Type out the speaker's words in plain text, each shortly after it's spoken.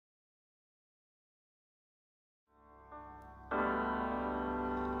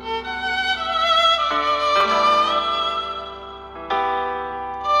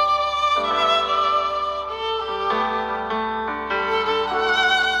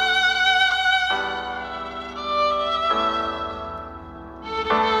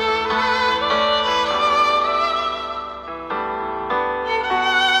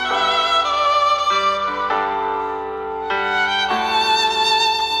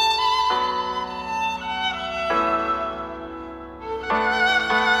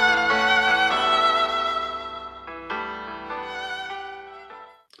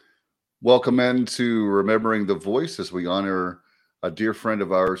Welcome into Remembering the Voice as we honor a dear friend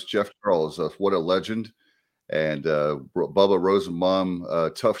of ours, Jeff Charles. What a legend. And Bubba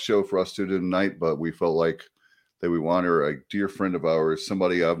Rosenbaum, tough show for us to do tonight, but we felt like that we honor a dear friend of ours,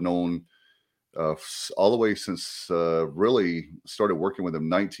 somebody I've known all the way since really started working with him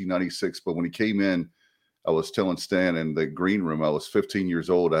 1996. But when he came in, I was telling Stan in the green room, I was 15 years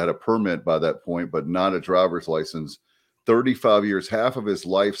old. I had a permit by that point, but not a driver's license. 35 years, half of his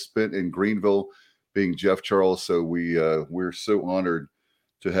life spent in Greenville, being Jeff Charles. So we're so honored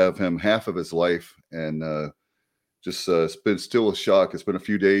to have him half of his life, and just it's been still a shock. It's been a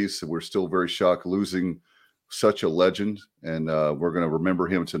few days, so we're still very shocked losing such a legend, and we're going to remember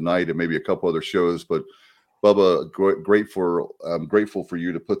him tonight and maybe a couple other shows. But Bubba, I'm grateful for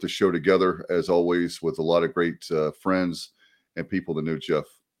you to put the show together as always with a lot of great friends and people that knew Jeff.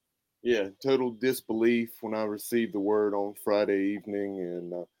 Yeah, total disbelief when I received the word on Friday evening.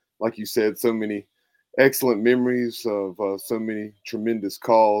 And like you said, so many excellent memories of so many tremendous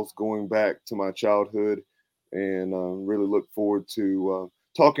calls going back to my childhood. And really look forward to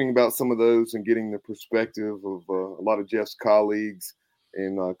talking about some of those and getting the perspective of a lot of Jeff's colleagues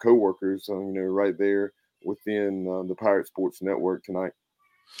and coworkers, right there within the Pirate Sports Network tonight.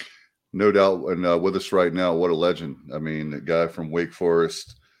 No doubt. And with us right now, what a legend. I mean, a guy from Wake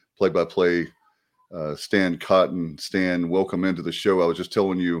Forest, play-by-play, Stan Cotton. Stan, welcome into the show. I was just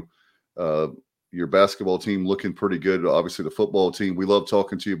telling you, your basketball team looking pretty good. Obviously, the football team. We love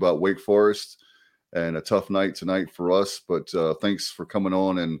talking to you about Wake Forest, and a tough night tonight for us. But thanks for coming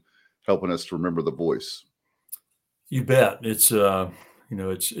on and helping us to remember the voice. You bet. It's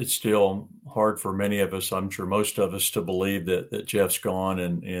still hard for many of us. I'm sure most of us to believe that Jeff's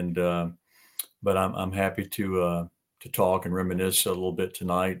gone, but I'm happy to talk and reminisce a little bit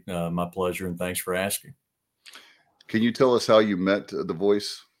tonight. My pleasure, and thanks for asking. Can you tell us how you met the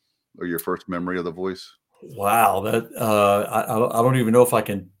voice, or your first memory of the voice? Wow, that I don't even know if I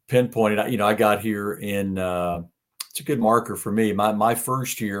can pinpoint it. I got here in it's a good marker for me. My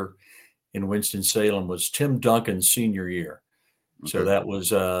first year in Winston-Salem was Tim Duncan's senior year. Okay. So that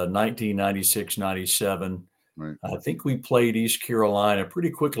was 1996, 97. Right. I think we played East Carolina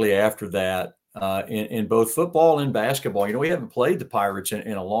pretty quickly after that in both football and basketball. We haven't played the Pirates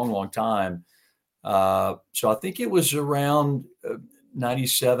in a long, long time. So I think it was around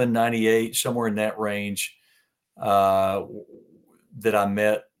 97, 98, somewhere in that range that I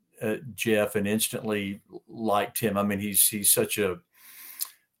met Jeff and instantly liked him. I mean, he's such a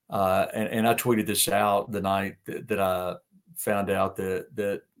and I tweeted this out the night that I found out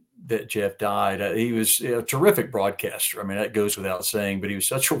that Jeff died. He was a terrific broadcaster. I mean, that goes without saying, but he was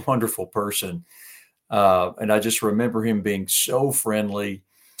such a wonderful person. And I just remember him being so friendly,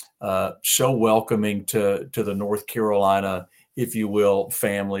 so welcoming to the North Carolina, if you will,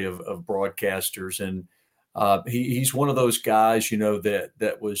 family of broadcasters. And he's one of those guys,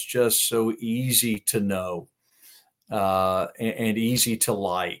 that was just so easy to know. And easy to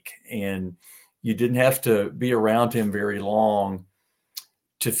like, and you didn't have to be around him very long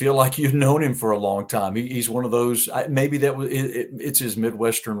to feel like you'd known him for a long time. He's one of those. Maybe that was it's his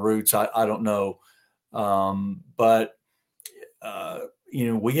Midwestern roots. I don't know, but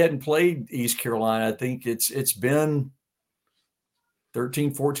we hadn't played East Carolina. I think it's been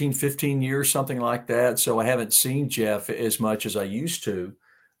 13, 14, 15 years, something like that. So I haven't seen Jeff as much as I used to.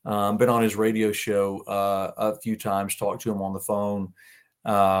 Been on his radio show a few times, talked to him on the phone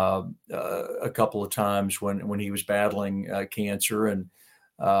a couple of times when he was battling cancer, and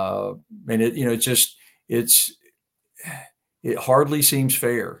it hardly seems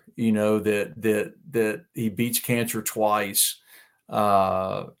fair, that he beats cancer twice,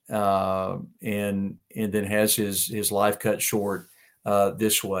 and then has his life cut short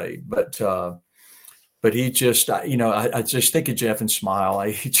this way, But he just, I just think of Jeff and smile.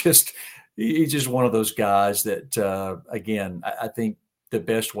 He's just one of those guys that, again, I think the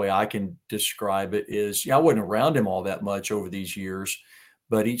best way I can describe it is, I wasn't around him all that much over these years,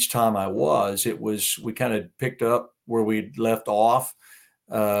 but each time I was, we kind of picked up where we'd left off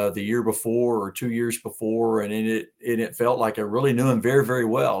the year before or 2 years before. And it felt like I really knew him very, very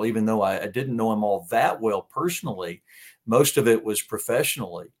well, even though I didn't know him all that well personally. Most of it was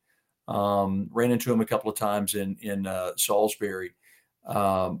professionally. Ran into him a couple of times in Salisbury,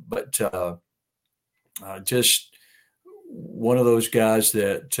 but just one of those guys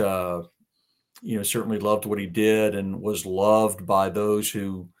that certainly loved what he did and was loved by those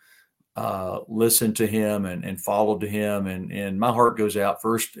who listened to him and followed to him. And my heart goes out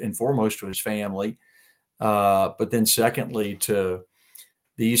first and foremost to his family, but then secondly to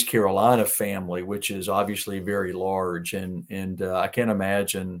the East Carolina family, which is obviously very large. And I can't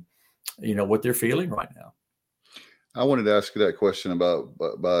imagine what they're feeling right now. I wanted to ask you that question about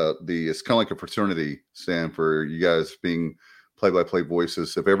it's kind of like a fraternity, Stan, for you guys being play-by-play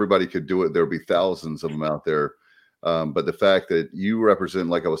voices. If everybody could do it, there'd be thousands of them out there. But the fact that you represent,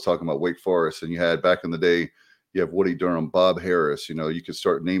 like I was talking about Wake Forest, and you had back in the day, you have Woody Durham, Bob Harris, you could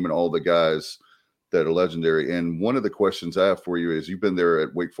start naming all the guys that are legendary. And one of the questions I have for you is, you've been there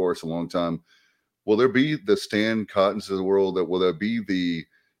at Wake Forest a long time. Will there be the Stan Cottons of the world? Will there be the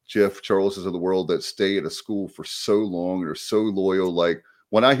Jeff Charleses of the world that stay at a school for so long or so loyal? Like,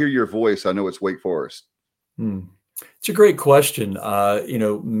 when I hear your voice, I know it's Wake Forest. It's a great question.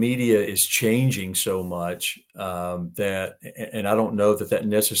 Media is changing so much that, and I don't know that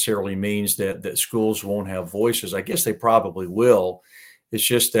necessarily means that schools won't have voices. I guess they probably will. It's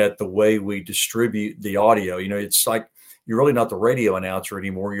just that the way we distribute the audio, it's like you're really not the radio announcer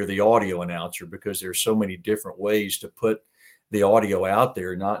anymore. You're the audio announcer, because there's so many different ways to put the audio out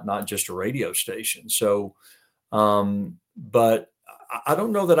there, not just a radio station. So, but I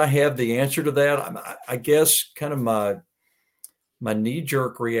don't know that I have the answer to that. I guess kind of my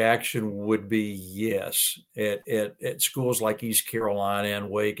knee-jerk reaction would be yes, at schools like East Carolina and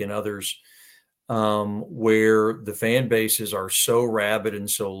Wake and others, where the fan bases are so rabid and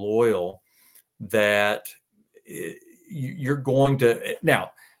so loyal that you're going to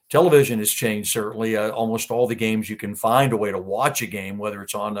now. Television has changed, certainly. Almost all the games, you can find a way to watch a game, whether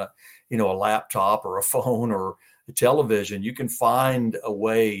it's on a laptop or a phone or a television. You can find a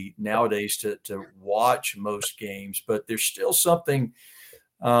way nowadays to watch most games, but there's still something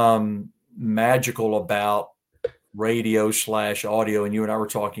magical about radio/audio. And you and I were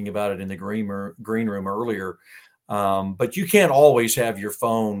talking about it in the green room earlier. But you can't always have your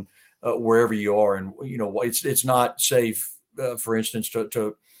phone wherever you are, and it's not safe, for instance,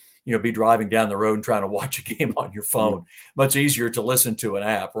 to be driving down the road and trying to watch a game on your phone. Much easier to listen to an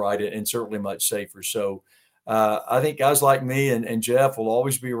app, right? And certainly much safer. So I think guys like me and Jeff will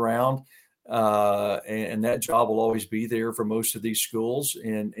always be around, and that job will always be there for most of these schools.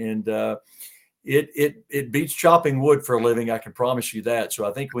 And it beats chopping wood for a living, I can promise you that. So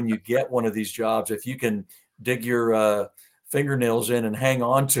I think when you get one of these jobs, if you can dig your fingernails in and hang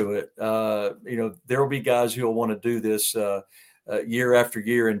on to it, there will be guys who will want to do this year after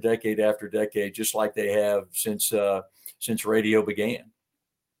year and decade after decade, just like they have since radio began.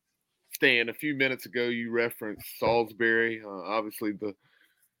 Stan, a few minutes ago, you referenced Salisbury. Obviously, the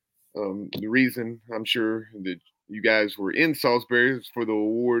reason I'm sure that you guys were in Salisbury is for the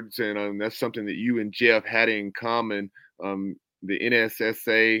awards, and that's something that you and Jeff had in common. The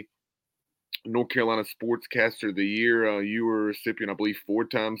NSSA North Carolina Sportscaster of the Year. You were a recipient, I believe, 4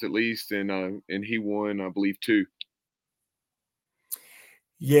 times at least, and he won, I believe, 2.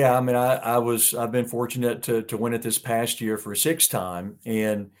 Yeah, I mean, I've been fortunate to win it this past year for a 6th time,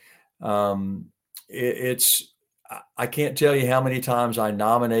 and I can't tell you how many times I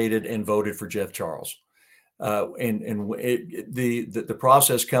nominated and voted for Jeff Charles, the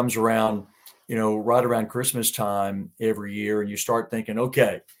process comes around, right around Christmas time every year, and you start thinking,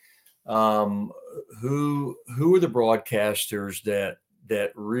 okay, who are the broadcasters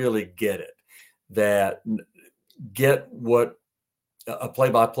that really get it, that get what a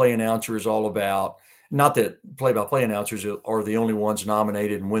play-by-play announcer is all about. Not that play-by-play announcers are the only ones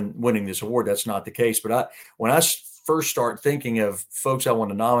nominated and winning this award. That's not the case. But when I first start thinking of folks I want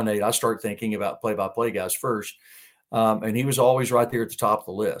to nominate, I start thinking about play-by-play guys first. And he was always right there at the top of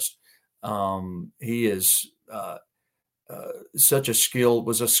the list. He is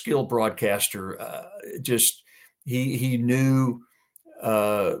was a skilled broadcaster. He knew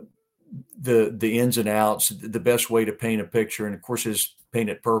the ins and outs, the best way to paint a picture. And of course, his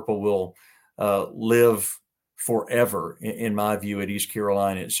Painted Purple will live forever, in my view, at East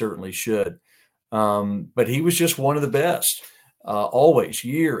Carolina. It certainly should. But he was just one of the best, always,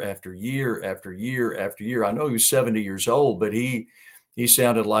 year after year after year after year. I know he was 70 years old, but he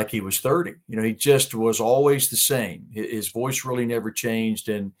sounded like he was 30. He just was always the same. His voice really never changed.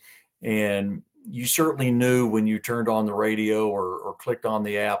 And you certainly knew when you turned on the radio or clicked on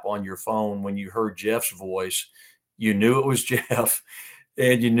the app on your phone, when you heard Jeff's voice, you knew it was Jeff,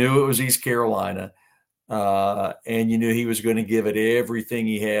 and you knew it was East Carolina. And you knew he was going to give it everything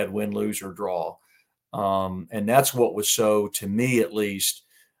he had, win, lose, or draw. And that's what was so, to me at least,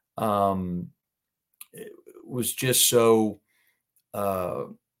 it was just so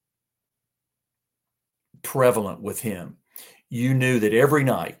prevalent with him. You knew that every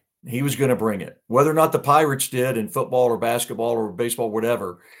night he was going to bring it, whether or not the Pirates did in football or basketball or baseball,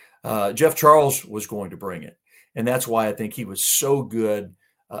 whatever. Jeff Charles was going to bring it. And that's why I think he was so good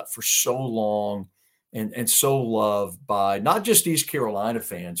for so long. and so loved by not just East Carolina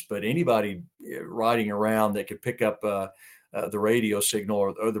fans, but anybody riding around that could pick up the radio signal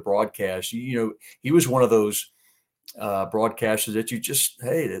or the broadcast. He was one of those broadcasters that you just,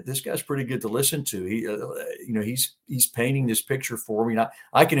 hey, this guy's pretty good to listen to. He's painting this picture for me. And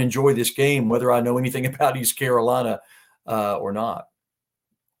I can enjoy this game whether I know anything about East Carolina or not.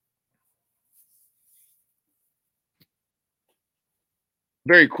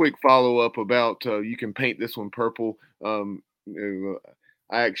 Very quick follow-up about you can paint this one purple. I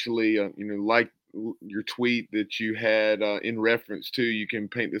actually, like your tweet that you had in reference to you can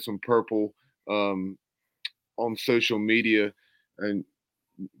paint this one purple on social media. And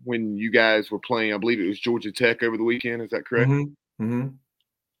when you guys were playing, I believe it was Georgia Tech over the weekend. Is that correct? Mm-hmm. Mm-hmm.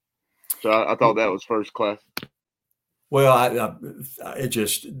 So I thought that was first class. Well,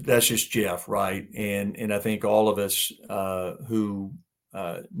 that's just Jeff, right? And I think all of us who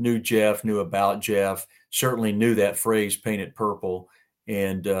knew Jeff, knew about Jeff, certainly knew that phrase "painted purple."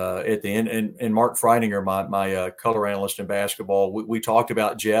 And at the end, and Mark Freininger, my color analyst in basketball, we talked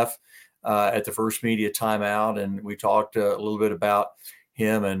about Jeff at the first media timeout, and we talked a little bit about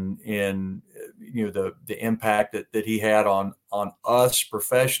him and the impact that he had on us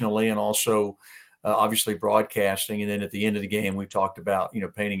professionally, and also obviously broadcasting. And then at the end of the game, we talked about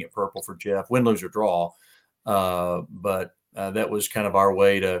painting it purple for Jeff, win, lose, or draw. But that was kind of our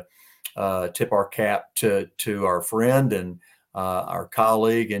way to tip our cap to our friend and our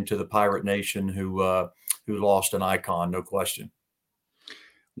colleague, and to the Pirate Nation who lost an icon, no question.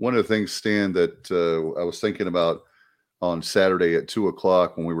 One of the things, Stan, that I was thinking about on Saturday at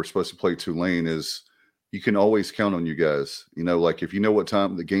 2:00 when we were supposed to play Tulane is you can always count on you guys. Like if you know what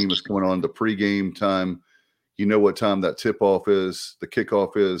time the game is going on, the pregame time, what time that tip-off is, the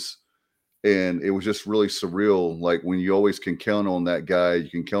kickoff is. And it was just really surreal. Like when you always can count on that guy, you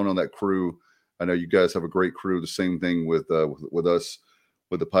can count on that crew. I know you guys have a great crew. The same thing with us,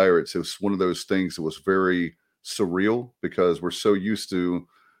 with the Pirates. It was one of those things that was very surreal because we're so used to,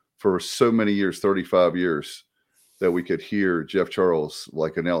 for so many years, 35 years, that we could hear Jeff Charles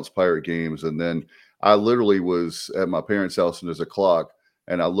like announce Pirate games. And then I literally was at my parents' house and there's a clock,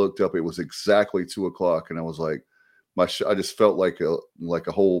 and I looked up, it was exactly 2:00, and I was like, I just felt like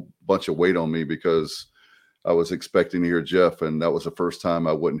a whole bunch of weight on me because I was expecting to hear Jeff, and that was the first time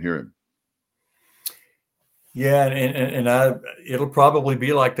I wouldn't hear him. Yeah, and it'll probably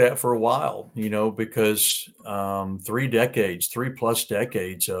be like that for a while, because 3+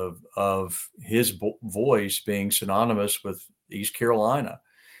 decades of his voice being synonymous with East Carolina,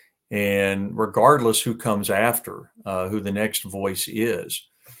 and regardless who comes after, who the next voice is.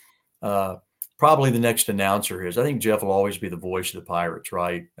 Probably the next announcer is. I think Jeff will always be the voice of the Pirates,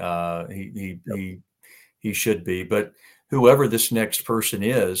 right? He should be. But whoever this next person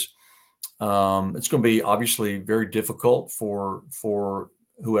is, it's going to be obviously very difficult for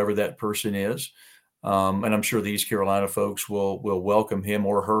whoever that person is. And I'm sure the East Carolina folks will welcome him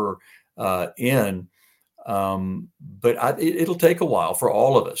or her in. But it'll take a while for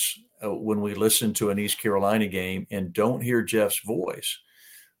all of us when we listen to an East Carolina game and don't hear Jeff's voice.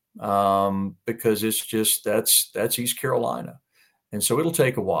 Because it's just that's East Carolina, and so it'll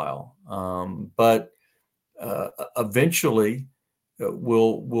take a while. But eventually,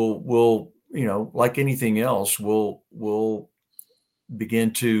 we'll like anything else, we'll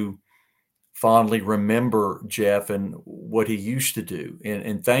begin to fondly remember Jeff and what he used to do,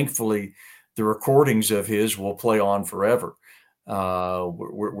 and thankfully, the recordings of his will play on forever.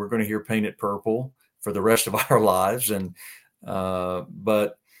 We're going to hear "Paint It Purple" for the rest of our lives, and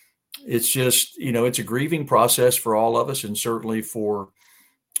but. It's just, it's a grieving process for all of us, and certainly for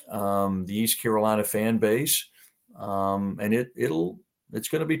the East Carolina fan base. And it's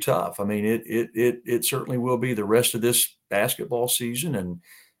going to be tough. I mean, it certainly will be the rest of this basketball season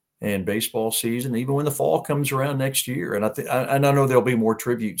and baseball season, even when the fall comes around next year. And I know there'll be more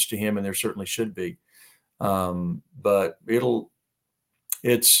tributes to him, and there certainly should be. But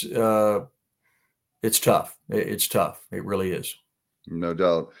it's tough. It's tough. It really is. No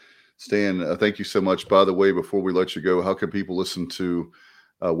doubt. Stan, thank you so much. By the way, before we let you go, how can people listen to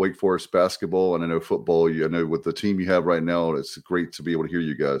Wake Forest basketball? And I know football, I know with the team you have right now, it's great to be able to hear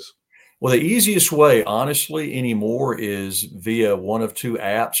you guys. Well, the easiest way, honestly, anymore is via one of two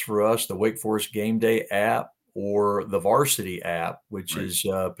apps for us, the Wake Forest Game Day app or the Varsity app, which is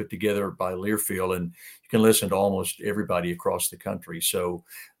put together by Learfield. And you can listen to almost everybody across the country. So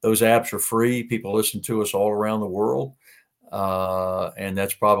those apps are free. People listen to us all around the world. And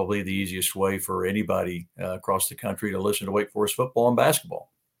that's probably the easiest way for anybody across the country to listen to Wake Forest football and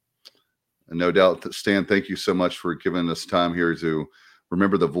basketball. And no doubt, Stan, thank you so much for giving us time here to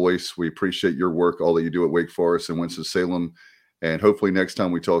remember the voice. We appreciate your work, all that you do at Wake Forest and Winston-Salem. And hopefully next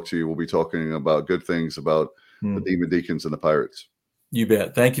time we talk to you, we'll be talking about good things about the Demon Deacons and the Pirates. You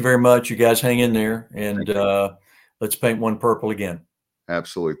bet. Thank you very much. You guys hang in there, and let's paint one purple again.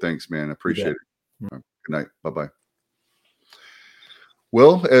 Absolutely. Thanks, man. Appreciate it. Good night. Bye-bye.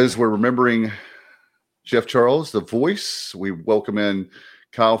 Well, as we're remembering Jeff Charles, the voice, we welcome in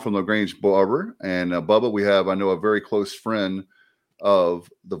Kyle from LaGrange Barber. And Bubba, we have, I know, a very close friend of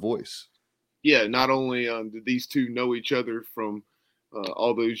the voice. Yeah, not only did these two know each other from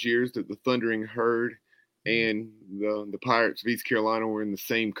all those years that the Thundering Herd and the Pirates of East Carolina were in the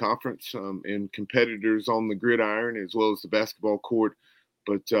same conference and competitors on the gridiron as well as the basketball court,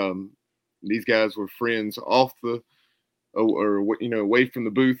 but these guys were friends off the away from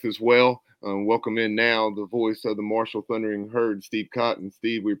the booth as well. Welcome in now the voice of the Marshall Thundering Herd, Steve Cotton.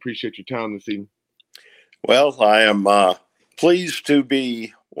 Steve, we appreciate your time this evening. Well, I am pleased to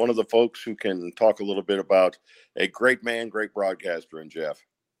be one of the folks who can talk a little bit about a great man, great broadcaster in Jeff.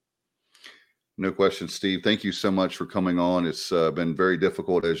 No question, Steve. Thank you so much for coming on. It's been very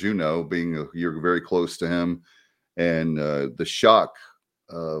difficult, as you know, you're very close to him. And the shock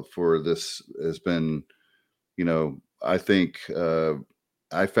for this has been, I think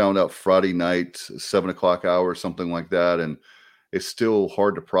I found out Friday night, 7:00 hour, something like that. And it's still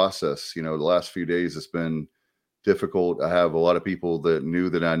hard to process. The last few days it's been difficult. I have a lot of people that knew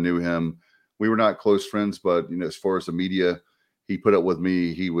that I knew him. We were not close friends, but, as far as the media, he put up with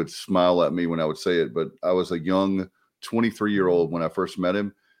me. He would smile at me when I would say it. But I was a young 23-year-old when I first met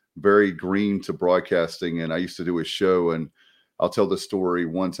him, very green to broadcasting. And I used to do his show. And I'll tell the story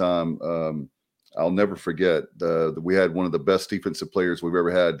one time. I'll never forget. We had one of the best defensive players we've ever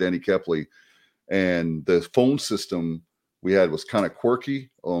had, Danny Kepley. And the phone system we had was kind of quirky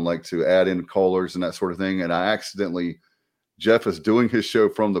on to add in callers and that sort of thing. And Jeff is doing his show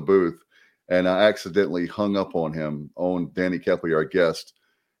from the booth, and I accidentally hung up on him, on Danny Kepley, our guest.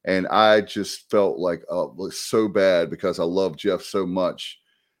 And I just felt so bad because I love Jeff so much.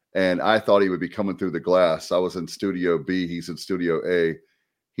 And I thought he would be coming through the glass. I was in Studio B. He's in Studio A.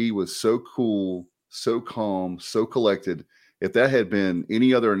 He was so cool, so calm, so collected. If that had been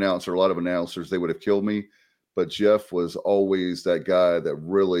any other announcer, a lot of announcers, they would have killed me. But Jeff was always that guy that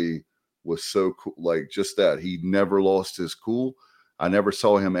really was so cool, just that. He never lost his cool. I never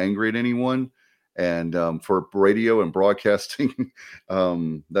saw him angry at anyone. And for radio and broadcasting,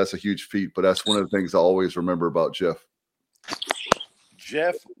 that's a huge feat. But that's one of the things I always remember about Jeff.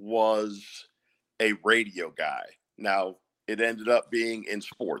 Jeff was a radio guy. Now, it ended up being in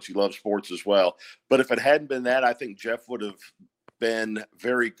sports. He loved sports as well. But if it hadn't been that, I think Jeff would have been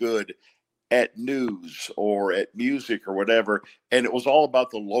very good at news or at music or whatever. And it was all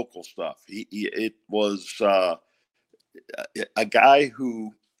about the local stuff. It was a guy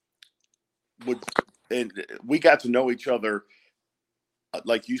who and we got to know each other,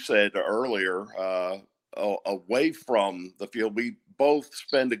 like you said earlier, away from the field. We both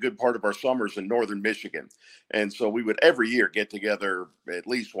spend a good part of our summers in northern Michigan. And so we would every year get together at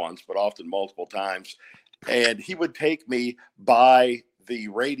least once, but often multiple times. And he would take me by the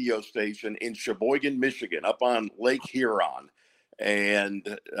radio station in Sheboygan, Michigan, up on Lake Huron.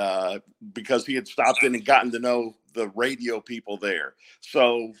 And because he had stopped in and gotten to know the radio people there.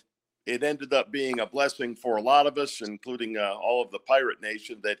 So it ended up being a blessing for a lot of us, including all of the Pirate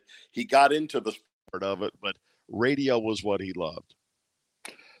Nation, that he got into the sport of it. But radio was what he loved.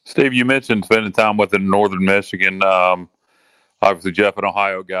 Steve, you mentioned spending time with him in northern Michigan. Obviously, Jeff, an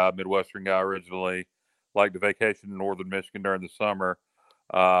Ohio guy, Midwestern guy originally, liked to vacation in northern Michigan during the summer.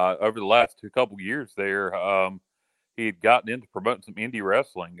 Over the last couple of years there, he had gotten into promoting some indie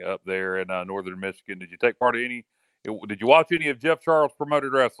wrestling up there in northern Michigan. Did you take part in any? Did you watch any of Jeff Charles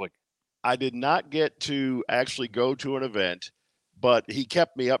promoted wrestling? I did not get to actually go to an event, but he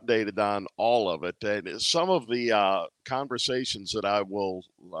kept me updated on all of it. And some of the conversations that I will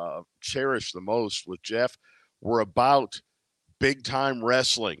cherish the most with Jeff were about big-time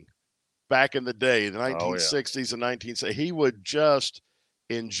wrestling back in the day, the 1960s and 1970s. He would just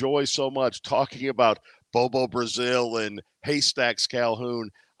enjoy so much talking about Bobo Brazil and Haystacks Calhoun.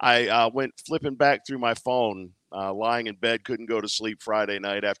 I went flipping back through my phone, lying in bed, couldn't go to sleep Friday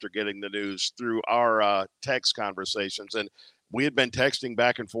night after getting the news through our text conversations. And we had been texting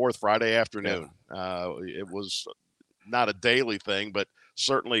back and forth Friday afternoon. It was not a daily thing, but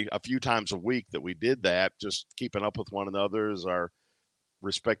certainly a few times a week that we did that, just keeping up with one another as our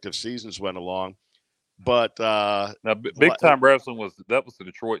respective seasons went along. But now, big time wrestling was the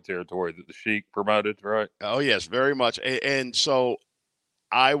Detroit territory that the Sheik promoted, right? Oh yes, very much. And so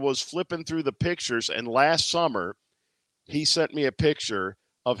I was flipping through the pictures, and last summer he sent me a picture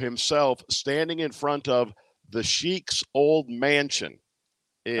of himself standing in front of the Sheik's old mansion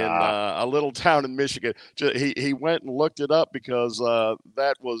in a little town in Michigan. He went and looked it up because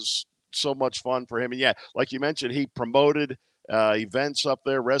that was so much fun for him. And yeah, like you mentioned, he promoted events up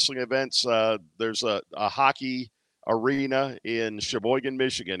there, wrestling events. There's a hockey arena in Sheboygan,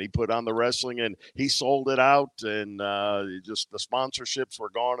 Michigan. He put on the wrestling and he sold it out, and just the sponsorships were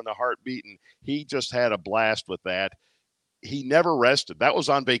gone in a heartbeat. And he just had a blast with that. He never rested. That was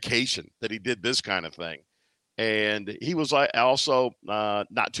on vacation that he did this kind of thing. And he was also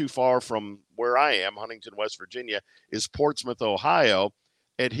not too far from where I am, Huntington, West Virginia, is Portsmouth, Ohio.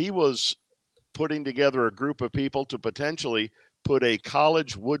 And he was putting together a group of people to potentially put a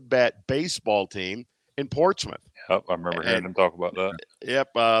college wood bat baseball team in Portsmouth. Yep, I remember hearing him talk about that. Yep,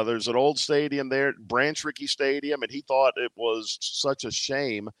 there's an old stadium there, Branch Rickey Stadium, and he thought it was such a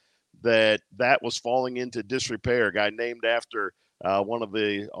shame that was falling into disrepair. A guy named after one of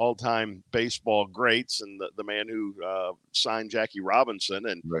the all-time baseball greats and the man who signed Jackie Robinson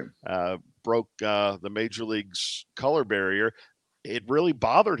and broke the Major League's color barrier. It really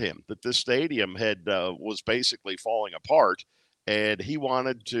bothered him that this stadium was basically falling apart, and he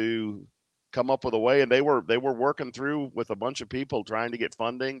wanted to come up with a way. And they were working through with a bunch of people trying to get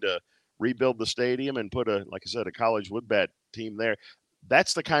funding to rebuild the stadium and put like I said, a college wood bat team there.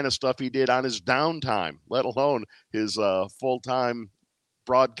 That's the kind of stuff he did on his downtime, let alone his full-time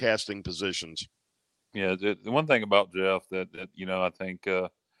broadcasting positions. Yeah, the one thing about Jeff that I think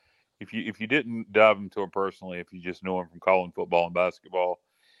if you didn't dive into him personally, if you just knew him from calling football and basketball,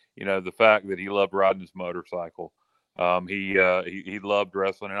 the fact that he loved riding his motorcycle, he loved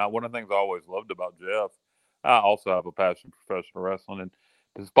wrestling, and one of the things I always loved about Jeff, I also have a passion for professional wrestling, and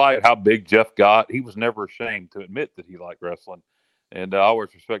despite how big Jeff got, he was never ashamed to admit that he liked wrestling. And I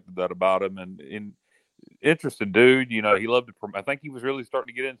always respected that about him. And interesting dude, he loved to I think he was really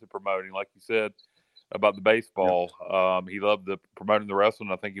starting to get into promoting, like you said about the baseball. Yep. He loved promoting the wrestling.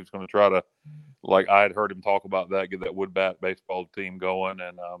 I think he was going to try to, like I had heard him talk about that, get that wood bat baseball team going.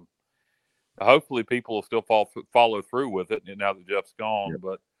 And hopefully people will still follow through with it now that Jeff's gone.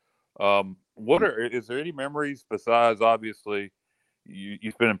 Yep. But is there any memories besides, obviously,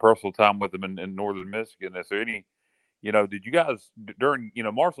 you spending personal time with him in northern Michigan? Is there any, did you guys during,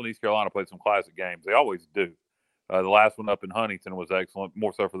 Marshall and East Carolina played some classic games? They always do. The last one up in Huntington was excellent,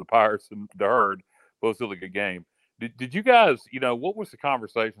 more so for the Pirates than the Herd, but it was still a good game. Did you guys, what was the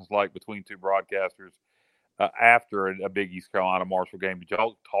conversations like between two broadcasters after a big East Carolina Marshall game? Did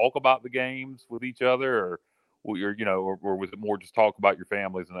y'all talk about the games with each other, or was it more just talk about your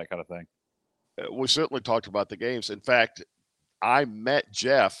families and that kind of thing? We certainly talked about the games. In fact, I met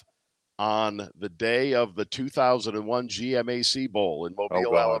Jeff on the day of the 2001 GMAC Bowl in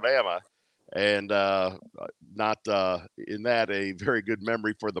Mobile, Alabama. And not in that a very good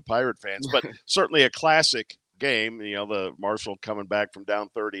memory for the Pirate fans, but certainly a classic game, the Marshall coming back from down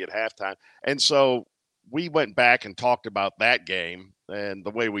 30 at halftime. And so we went back and talked about that game and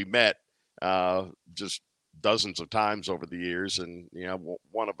the way we met just dozens of times over the years. And,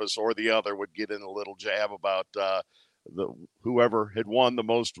 one of us or the other would get in a little jab about whoever had won the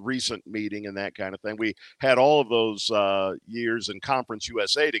most recent meeting and that kind of thing. We had all of those years in Conference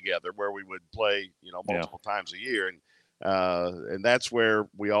USA together where we would play, multiple times a year. And that's where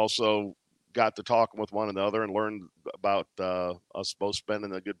we also got to talking with one another and learned about us both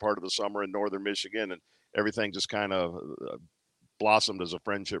spending a good part of the summer in northern Michigan, and everything just kind of blossomed as a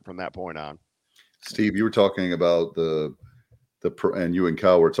friendship from that point on. Steve, you were talking about and you and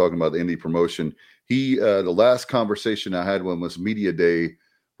Kyle were talking about the indie promotion. The last conversation I had with him was media day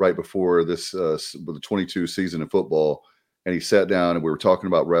right before this, the 22 season of football. And he sat down and we were talking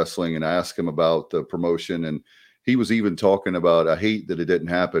about wrestling, and I asked him about the promotion. And he was even talking about, I hate that it didn't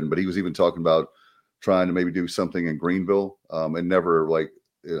happen, but he was even talking about trying to maybe do something in Greenville, and never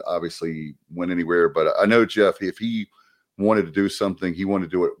obviously went anywhere. But I know Jeff, if he wanted to do something, he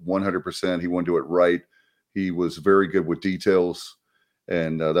wanted to do it 100%. He wanted to do it right. He was very good with details.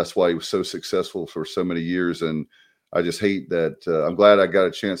 And that's why he was so successful for so many years. And I just hate that. I'm glad I got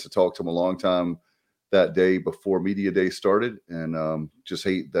a chance to talk to him a long time that day before media day started. And just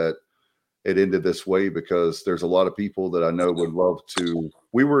hate that it ended this way, because there's a lot of people that I know would love to.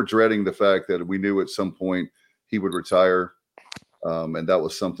 We were dreading the fact that we knew at some point he would retire. And that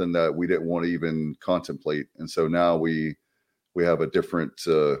was something that we didn't want to even contemplate. And so now we have a different,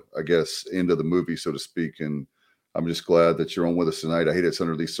 I guess, end of the movie, so to speak. And I'm just glad that you're on with us tonight. I hate it's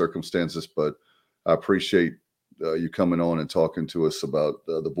under these circumstances, but I appreciate you coming on and talking to us about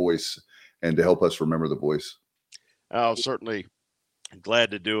the voice and to help us remember the voice. Oh, certainly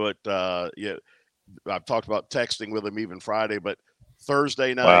glad to do it. I've talked about texting with him even Friday, but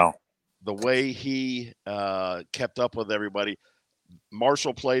Thursday night, Wow. the way he kept up with everybody.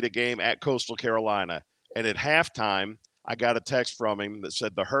 Marshall played a game at Coastal Carolina, and at halftime, I got a text from him that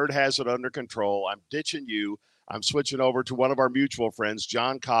said, "The herd has it under control. I'm ditching you. I'm switching over to one of our mutual friends,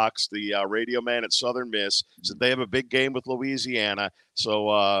 John Cox, the radio man at Southern Miss." Said they have a big game with Louisiana,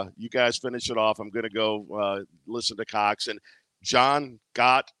 so you guys finish it off. I'm going to go listen to Cox. And John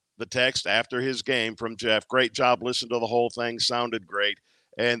got the text after his game from Jeff. Great job. Listened to the whole thing. Sounded great.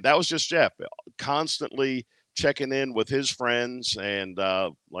 And that was just Jeff, constantly checking in with his friends, and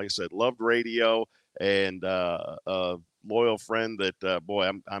like I said, loved radio, and a loyal friend that boy,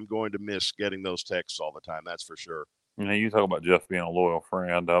 I'm going to miss getting those texts all the time. That's for sure. You know, you talk about Jeff being a loyal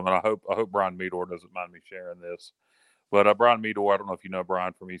friend, and I hope Brian Meador doesn't mind me sharing this. But Brian Meador, I don't know if you know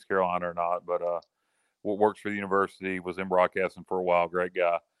Brian from East Carolina or not, but what works for the university, was in broadcasting for a while, great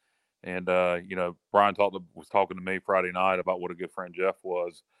guy. And you know, Brian was talking to me Friday night about what a good friend Jeff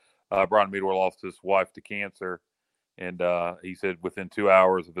was. Brian Meador lost his wife to cancer, and he said within 2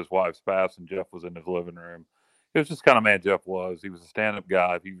 hours of his wife's passing, Jeff was in his living room. It was just kind of man Jeff was. He was a stand-up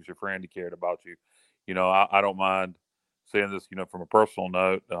guy. If he was your friend, he cared about you. You know, I don't mind saying this, you know, from a personal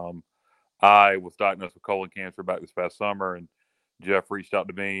note. I was diagnosed with colon cancer back this past summer, and Jeff reached out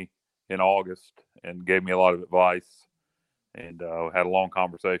to me in August and gave me a lot of advice, and had a long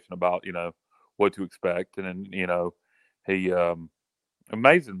conversation about, you know, what to expect. And then, you know, he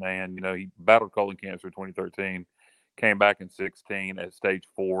amazing man. You know, he battled colon cancer in 2013, came back in 16 at stage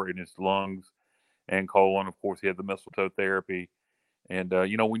 4 in his lungs and colon. Of course, he had the mistletoe therapy. And,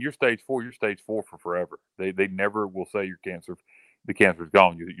 you know, when you're stage 4 for forever. They never will say the cancer's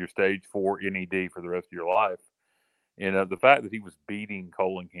gone. You're stage 4 NED for the rest of your life. And the fact that he was beating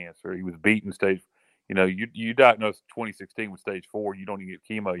colon cancer, he was beating stage, you know, you diagnosed 2016 with stage 4, you don't even get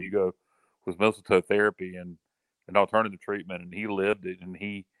chemo. You go with mistletoe therapy and an alternative treatment, and he lived it, and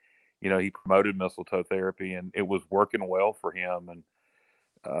he, you know, he promoted mistletoe therapy, and it was working well for him. And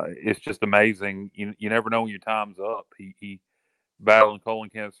it's just amazing. You never know when your time's up. He battled colon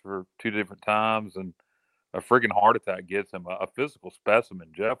cancer for 2 different times, and a friggin' heart attack gets him. A physical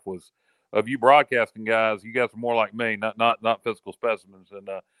specimen. Jeff was, of you broadcasting guys, you guys are more like me, not physical specimens. And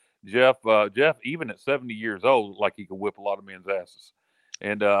Jeff, even at 70 years old, like he could whip a lot of men's asses.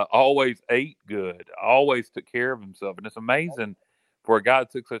 And always ate good, always took care of himself. And it's amazing for a guy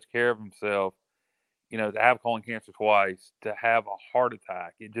that took such care of himself, you know, to have colon cancer twice, to have a heart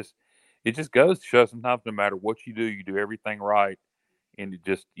attack. It just goes to show sometimes no matter what you do everything right. And it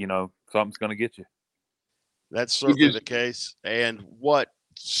just, you know, something's going to get you. That's certainly the case. And what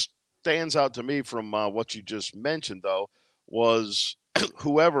stands out to me from what you just mentioned, though, was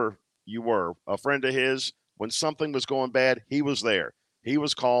whoever you were, a friend of his, when something was going bad, he was there. He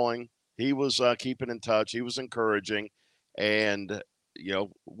was calling. He was keeping in touch. He was encouraging. And, you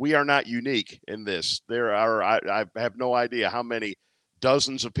know, we are not unique in this. There are, I have no idea how many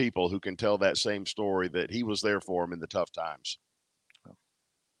dozens of people who can tell that same story, that he was there for him in the tough times.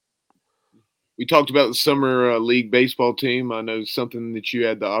 We talked about the summer league baseball team. I know something that you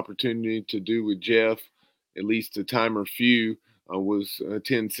had the opportunity to do with Jeff, at least a time or few, was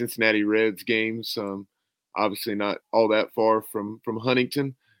attend Cincinnati Reds games. Obviously not all that far from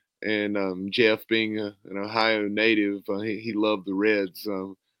Huntington. And Jeff, being an Ohio native, he loved the Reds.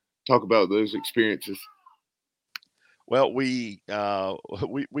 Talk about those experiences. Well, we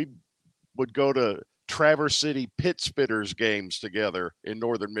would go to Traverse City Pit Spitters games together in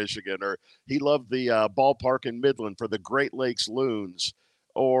northern Michigan, or he loved the ballpark in Midland for the Great Lakes Loons,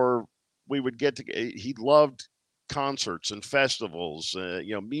 or we would he loved concerts and festivals,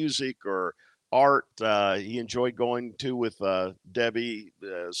 you know, music or art. He enjoyed going to with Debbie,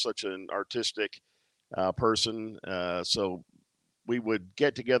 such an artistic person. So we would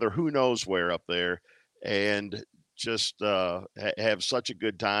get together, who knows where up there, and just have such a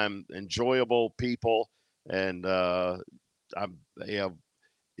good time, enjoyable people. And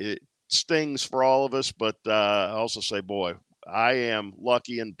it stings for all of us, but I also say, boy, I am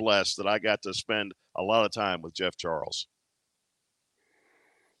lucky and blessed that I got to spend a lot of time with Jeff Charles.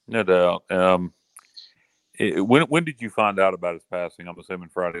 No doubt. When did you find out about his passing? I'm assuming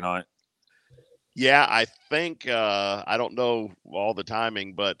Friday night. Yeah, I think I don't know all the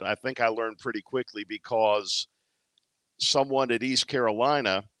timing, but I think I learned pretty quickly, because someone at East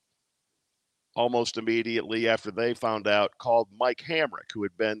Carolina, almost immediately after they found out, called Mike Hamrick, who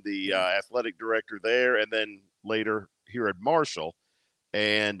had been the athletic director there and then later here at Marshall.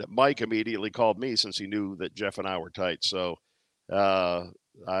 And Mike immediately called me, since he knew that Jeff and I were tight. So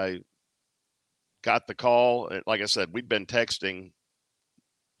I got the call. Like I said, we'd been texting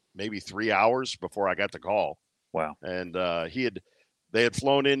maybe 3 hours before I got the call. Wow. And they had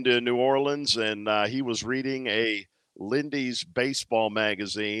flown into New Orleans, and he was reading a Lindy's baseball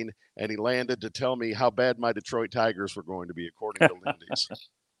magazine, and he landed to tell me how bad my Detroit Tigers were going to be, according to Lindy's.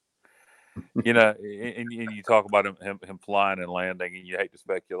 And you talk about him flying and landing, and you hate to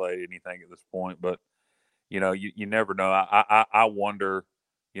speculate anything at this point, but you never know. I wonder,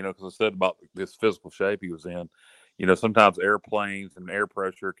 because I said about this physical shape he was in. Sometimes airplanes and air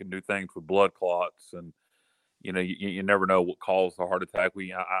pressure can do things with blood clots, and you never know what caused the heart attack.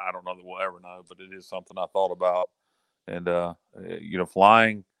 I don't know that we'll ever know, but it is something I thought about. And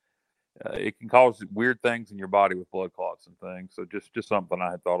flying, it can cause weird things in your body with blood clots and things. So just something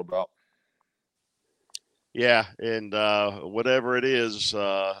I had thought about. Yeah, and whatever it is,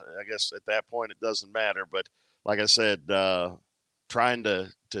 I guess at that point it doesn't matter. But like I said, trying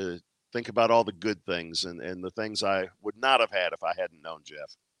to think about all the good things and the things I would not have had if I hadn't known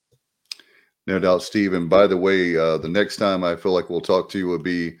Jeff. No doubt, Steve. And by the way, the next time I feel like we'll talk to you will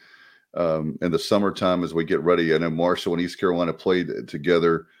be in the summertime as we get ready. I know Marshall and East Carolina played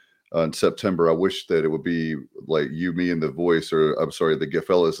together in September. I wish that it would be like you, me, and the Voice, or I'm sorry, the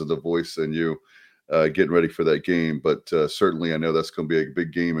fellas and the Voice and you getting ready for that game. But certainly I know that's going to be a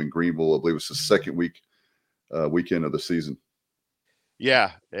big game in Greenville. I believe it's the second weekend of the season.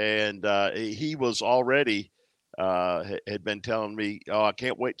 Yeah. And he was already had been telling me, "Oh, I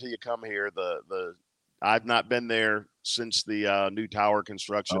can't wait till you come here." I've not been there since the new tower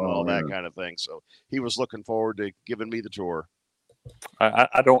construction and all that kind of thing. So he was looking forward to giving me the tour.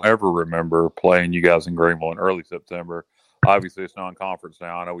 I don't ever remember playing you guys in Greenville in early September. Obviously, it's non-conference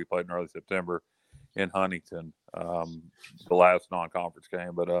now. I know we played in early September in Huntington, the last non-conference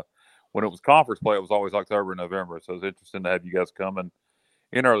game. But when it was conference play, it was always October and November. So it's interesting to have you guys coming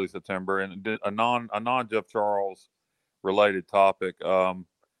in early September. And a non-Jeff Charles related topic.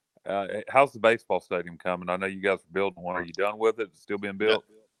 How's the baseball stadium coming? I know you guys are building one. Are you done with it? It's still being built?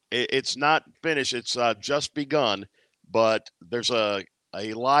 It's not finished. It's just begun, but there's a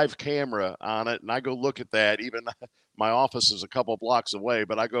live camera on it, and I go look at that. Even my office is a couple blocks away,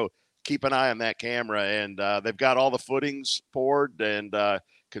 but I go keep an eye on that camera, and they've got all the footings poured, and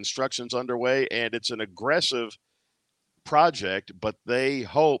construction's underway, and it's an aggressive project, but they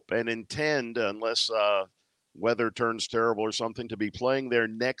hope and intend, unless weather turns terrible or something, to be playing there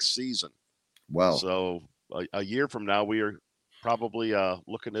next season. Wow. So a year from now, we are probably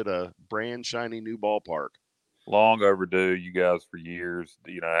looking at a brand shiny new ballpark. Long overdue. You guys for years,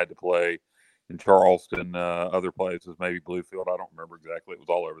 had to play in Charleston, other places, maybe Bluefield. I don't remember exactly. It was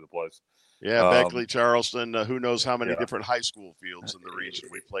all over the place. Yeah, Beckley, Charleston, who knows how many different high school fields in the region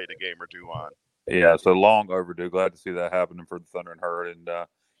we played a game or two on. Yeah, so long overdue. Glad to see that happening for the Thunder and Herd. And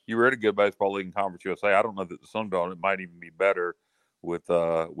you were at a good baseball league in Conference USA. I don't know that the Sun Belt, it might even be better with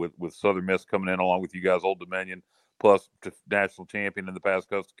Southern Miss coming in along with you guys, Old Dominion, plus national champion in the past,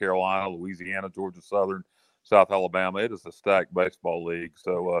 Coastal Carolina, Louisiana, Georgia Southern, South Alabama. It is a stacked baseball league.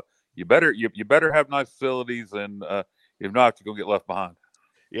 So you better have nice facilities, and if not, you're gonna get left behind.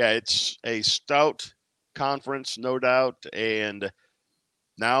 Yeah, it's a stout conference, no doubt, and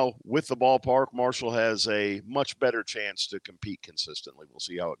now with the ballpark, Marshall has a much better chance to compete consistently. We'll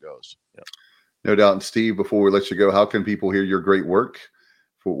see how it goes. Yeah. No doubt. And Steve, before we let you go, how can people hear your great work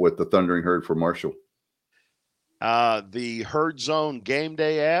with the Thundering Herd for Marshall? The Herd Zone Game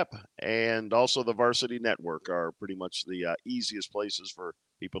Day app and also the Varsity Network are pretty much the easiest places for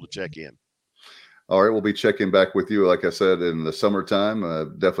people to check in. All right, we'll be checking back with you, like I said, in the summertime.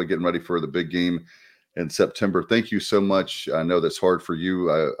 Definitely getting ready for the big game in September. Thank you so much. I know that's hard for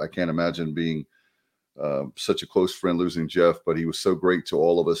you. I can't imagine being such a close friend, losing Jeff, but he was so great to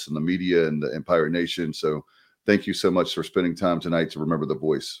all of us in the media and the Empire Nation. So thank you so much for spending time tonight to remember the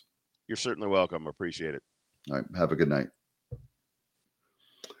Voice. You're certainly welcome. Appreciate it. All right. Have a good night.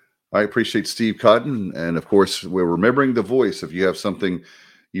 I appreciate Steve Cotton. And of course, we're remembering the Voice. If you have something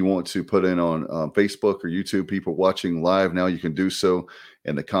you want to put in on Facebook or YouTube, people watching live now, you can do so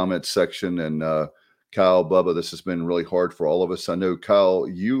in the comments section. And Kyle, Bubba, this has been really hard for all of us. I know, Kyle,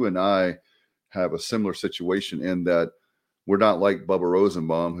 you and I have a similar situation in that we're not like Bubba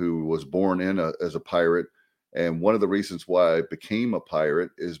Rosenbaum, who was born as a pirate. And one of the reasons why I became a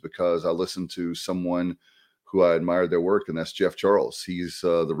pirate is because I listened to someone who I admired their work, and that's Jeff Charles. He's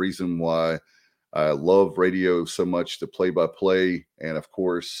the reason why I love radio so much, the play-by-play, and of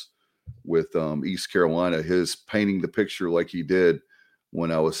course with East Carolina, his painting the picture like he did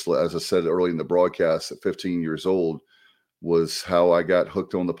when I was, as I said early in the broadcast, at 15 years old, was how I got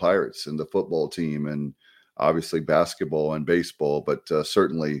hooked on the Pirates and the football team, and obviously basketball and baseball. But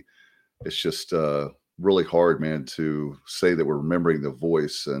certainly, it's just really hard, man, to say that we're remembering the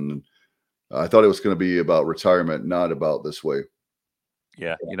voice. And I thought it was going to be about retirement, not about this way.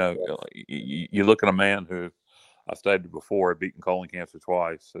 Yeah, you look at a man who I stated before had beaten colon cancer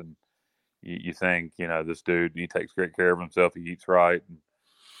twice, and you think, this dude, he takes great care of himself, he eats right,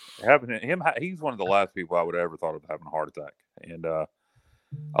 and he's one of the last people I would have ever thought of having a heart attack. And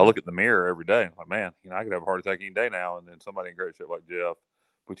I look at the mirror every day and I'm like, man, I could have a heart attack any day now. And then somebody in great shape like Jeff.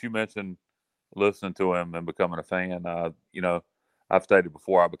 But you mentioned listening to him and becoming a fan. I've stated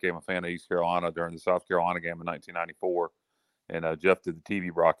before I became a fan of East Carolina during the South Carolina game in 1994. And Jeff did the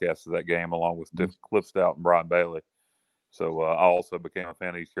TV broadcast of that game along with Cliff Stout and Brian Bailey. So I also became a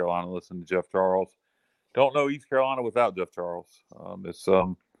fan of East Carolina listening to Jeff Charles. Don't know East Carolina without Jeff Charles. It's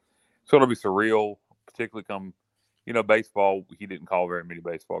going to be surreal, particularly come, baseball. He didn't call very many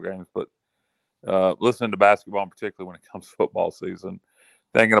baseball games, but listening to basketball, in particular when it comes to football season,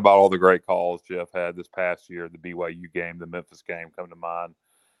 thinking about all the great calls Jeff had this past year, the BYU game, the Memphis game come to mind,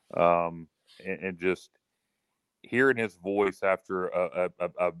 and just hearing his voice after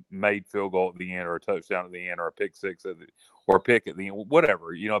a made field goal at the end or a touchdown at the end or a pick six or a pick at the end,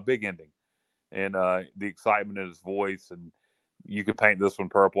 whatever, a big ending. And the excitement in his voice, and you could paint this one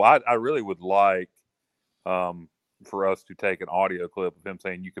purple. I really would like for us to take an audio clip of him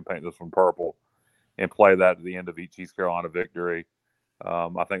saying you can paint this one purple and play that at the end of each East Carolina victory.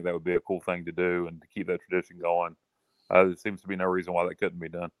 I think that would be a cool thing to do and to keep that tradition going. There seems to be no reason why that couldn't be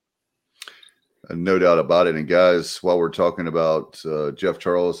done. No doubt about it. And guys, while we're talking about Jeff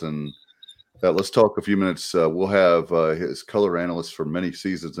Charles and that, let's talk a few minutes. We'll have his color analyst for many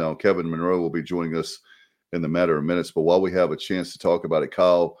seasons now, Kevin Monroe, will be joining us in the matter of minutes. But while we have a chance to talk about it,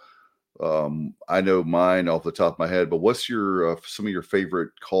 Kyle, I know mine off the top of my head, but what's your some of your favorite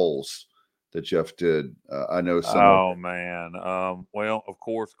calls that Jeff did? I know some. Oh, man. Well, of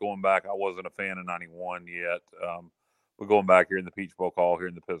course, going back, I wasn't a fan of 91 yet. But going back here in the Peach Bowl call, here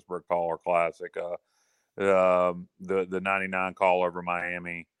in the Pittsburgh call or Classic, the 99 call over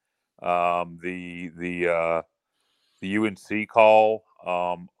Miami, the UNC call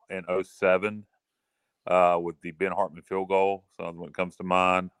in 07 with the Ben Hartman field goal. So when it comes to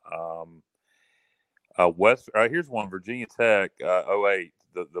mind, here's one, Virginia Tech 08,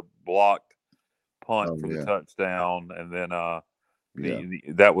 the blocked punt for the touchdown, and then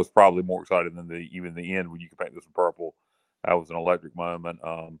that was probably more exciting than even the end when you can paint this in purple. That was an electric moment.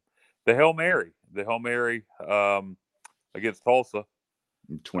 The Hail Mary against Tulsa.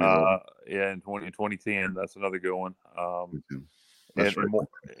 In 2010. That's another good one.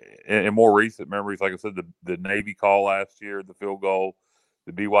 And more recent memories, like I said, the Navy call last year, the field goal,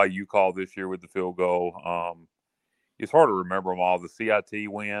 the BYU call this year with the field goal. It's hard to remember them all. The CIT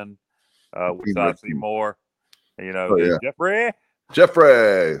win with Cy Seymour, Jeffrey.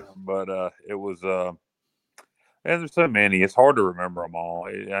 But it was, and there's so many. It's hard to remember them all.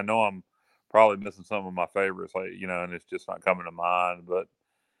 I know I'm probably missing some of my favorites, and it's just not coming to mind. But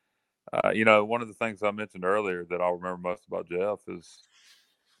one of the things I mentioned earlier that I'll remember most about Jeff is,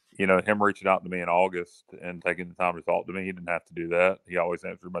 him reaching out to me in August and taking the time to talk to me. He didn't have to do that. He always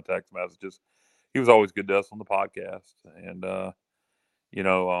answered my text messages. He was always good to us on the podcast. And, I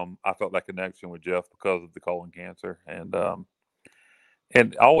felt that connection with Jeff because of the colon cancer. And I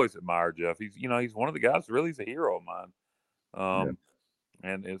always admire Jeff. He's one of the guys, really, he's a hero of mine.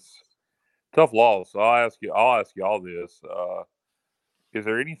 And it's tough loss. So I'll ask you all this. Is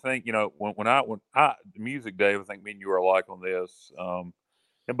there anything, when I music, Dave, I think me and you are alike on this, and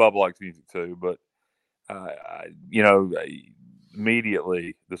Bubba likes music too, but,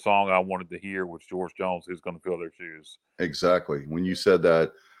 immediately the song I wanted to hear was George Jones, Who's Gonna Fill Their Shoes. Exactly. When you said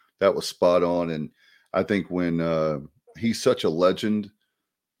that, that was spot on. And I think when he's such a legend,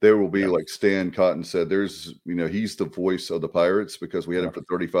 there will be, like Stan Cotton said, there's, he's the voice of the Pirates because we had him for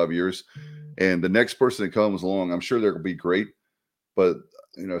 35 years. And the next person that comes along, I'm sure they'll be great. But,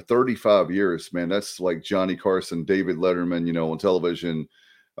 35 years, man, that's like Johnny Carson, David Letterman, on television.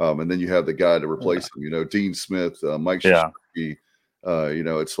 And then you have the guy to replace him, Dean Smith, Mike Krzyzewski.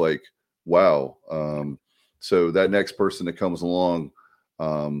 It's like, wow. So that next person that comes along,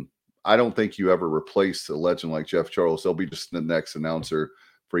 I don't think you ever replace a legend like Jeff Charles. They'll be just the next announcer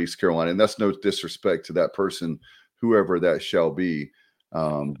for East Carolina. And that's no disrespect to that person, whoever that shall be.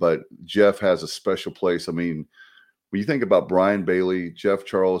 But Jeff has a special place. I mean, when you think about Brian Bailey, Jeff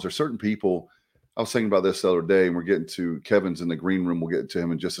Charles, there's certain people. I was thinking about this the other day, and we're getting to Kevin's in the green room. We'll get to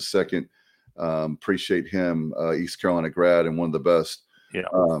him in just a second. Appreciate him, East Carolina grad and one of the best. Yeah.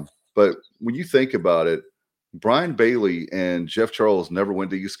 But when you think about it, Brian Bailey and Jeff Charles never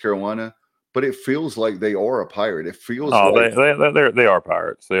went to East Carolina, but it feels like they are a pirate. It feels Oh, like they are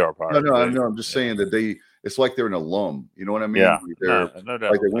pirates. They are pirates. no, I'm just saying that it's like they're an alum. You know what I mean? Yeah, They're no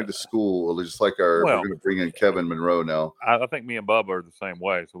doubt. like they went to school. Just like we're going to bring in Kevin Monroe now. I think me and Bubba are the same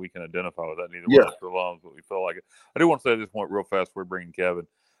way, so we can identify with that. Neither Yeah. one of us are alums, but we feel like it. I do want to say this point real fast before bringing Kevin.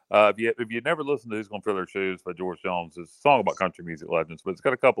 If you never listened to "Who's Gonna Fill Their Shoes" by George Jones, it's a song about country music legends, but it's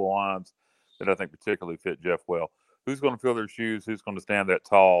got a couple of lines that I think particularly fit Jeff well. Who's going to fill their shoes? Who's going to stand that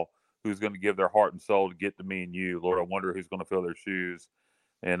tall? Who's going to give their heart and soul to get to me and you? Lord, I wonder who's going to fill their shoes.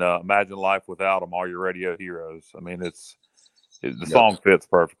 And imagine life without them, all your radio heroes. I mean, the song fits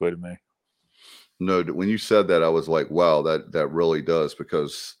perfectly to me. No, when you said that, I was like, wow, that really does,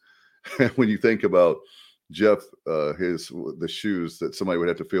 because when you think about Jeff, the shoes that somebody would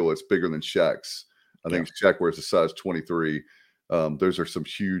have to fill, it's bigger than Shaq's. I think Shaq wears a size 23. Those are some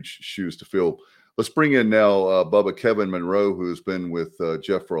huge shoes to fill. Let's bring in now Bubba Kevin Monroe, who's been with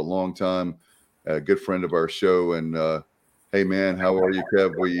Jeff for a long time, a good friend of our show. And hey, man, how are you,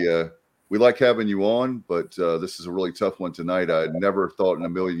 Kev? We like having you on, but this is a really tough one tonight. I never thought in a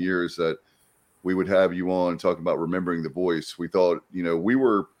million years that we would have you on talking about remembering the voice. We thought, we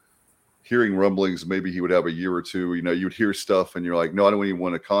were hearing rumblings. Maybe he would have a year or two. You'd hear stuff and you're like, no, I don't even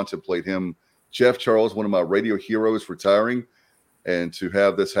want to contemplate him. Jeff Charles, one of my radio heroes, retiring. And to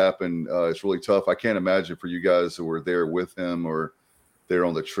have this happen, it's really tough. I can't imagine for you guys who were there with him or there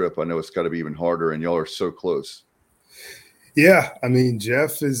on the trip. I know it's got to be even harder, and y'all are so close. Yeah, I mean,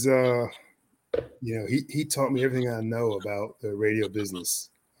 Jeff is, he taught me everything I know about the radio business.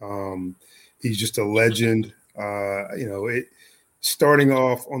 He's just a legend. Starting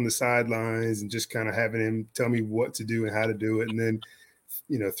off on the sidelines and just kind of having him tell me what to do and how to do it, and then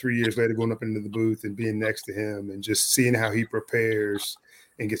 3 years later, going up into the booth and being next to him and just seeing how he prepares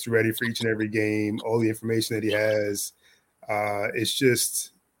and gets ready for each and every game, all the information that he has. It's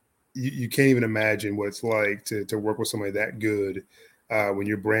just, you can't even imagine what it's like to work with somebody that good when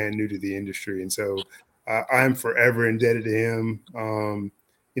you're brand new to the industry. And so I'm forever indebted to him.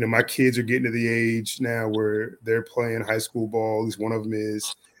 My kids are getting to the age now where they're playing high school ball. At least one of them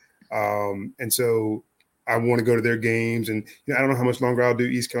is. And so I want to go to their games, and I don't know how much longer I'll do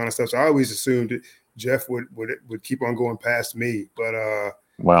East Carolina stuff. So I always assumed that Jeff would keep on going past me, but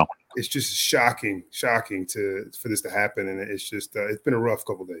wow, it's just shocking for this to happen, and it's just it's been a rough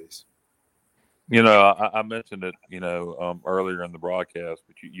couple of days. I mentioned it, earlier in the broadcast,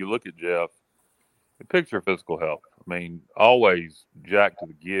 but you look at Jeff, the picture of physical health. I mean, always jacked to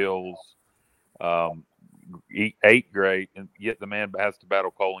the gills, ate great, and yet the man has to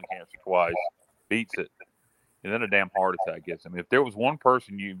battle colon cancer twice, beats it. And then a damn heart attack gets him. If there was one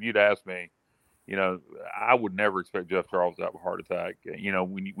person you'd ask me, I would never expect Jeff Charles to have a heart attack.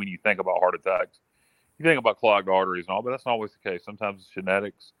 When you think about heart attacks, you think about clogged arteries and all, but that's not always the case. Sometimes it's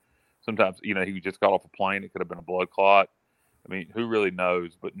genetics. Sometimes, he just got off a plane. It could have been a blood clot. I mean, who really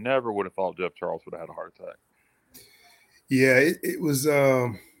knows? But never would have thought Jeff Charles would have had a heart attack. Yeah, it was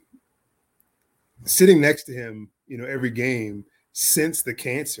sitting next to him, every game since the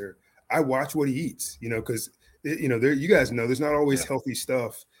cancer. I watch what he eats, because you guys know there's not always healthy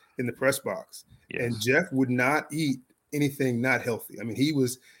stuff in the press box. Yes. And Jeff would not eat anything not healthy. I mean, he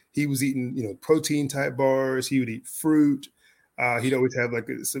was eating, protein type bars. He would eat fruit. He'd always have like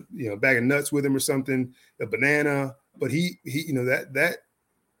a bag of nuts with him or something, a banana. But he that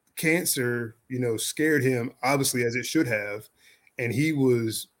cancer, scared him, obviously, as it should have. And he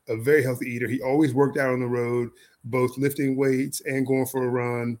was a very healthy eater. He always worked out on the road, both lifting weights and going for a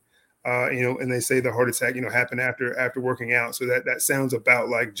run. And they say the heart attack, happened after working out. So that sounds about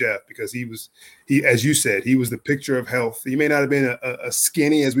like Jeff, because he, as you said, he was the picture of health. He may not have been a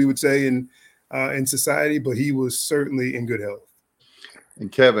skinny, as we would say in society, but he was certainly in good health.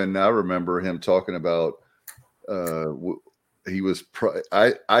 And Kevin, I remember him talking about, he was,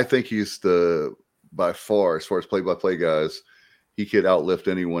 I think he's by far, as far as play-by-play guys, he could outlift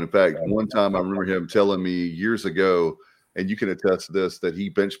anyone. In fact, one time I remember him telling me years ago, and you can attest to this, that he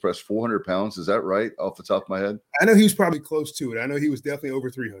bench pressed 400 pounds. Is that right, off the top of my head? I know he was probably close to it. I know he was definitely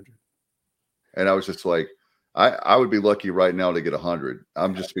over 300. And I was just like, I would be lucky right now to get 100.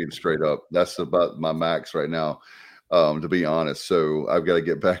 I'm just being straight up. That's about my max right now, to be honest. So I've got to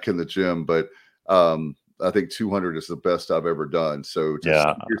get back in the gym. But I think 200 is the best I've ever done. So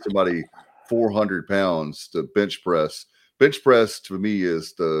to hear somebody 400 pounds to bench press to me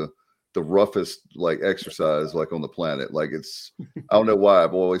is the roughest exercise on the planet. It's, I don't know why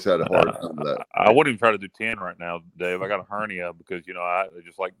I've always had a hard time with that. I wouldn't even try to do 10 right now, Dave. I got a hernia because, I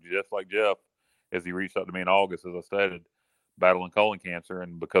just like Jeff, as he reached out to me in August, as I stated, battling colon cancer.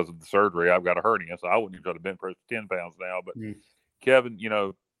 And because of the surgery, I've got a hernia. So I wouldn't even try to bench press 10 pounds now. But Kevin,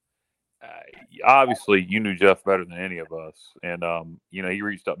 obviously you knew Jeff better than any of us. And, he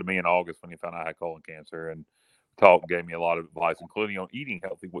reached out to me in August when he found out I had colon cancer and gave me a lot of advice, including on eating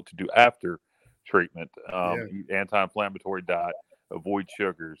healthy, what to do after treatment, anti-inflammatory diet, avoid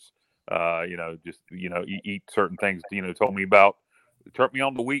sugars, eat certain things, told me about, turned me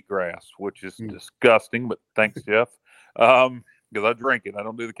on to wheatgrass, which is disgusting, but thanks, Jeff. Because I drink it. I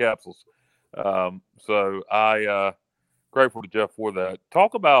don't do the capsules. So I grateful to Jeff for that.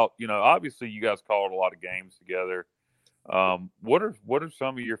 Talk about, obviously you guys called a lot of games together. What are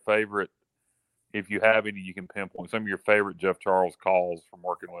some of your favorite, if you have any, you can pinpoint some of your favorite Jeff Charles calls from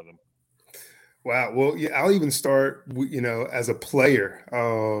working with him? Wow. Well, yeah, I'll even start, as a player,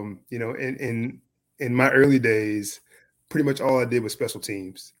 in my early days, pretty much all I did was special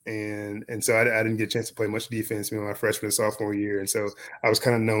teams. And so I didn't get a chance to play much defense my freshman and sophomore year. And so I was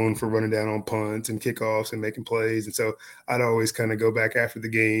kind of known for running down on punts and kickoffs and making plays. And so I'd always kind of go back after the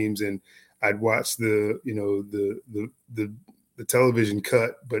games and I'd watch the television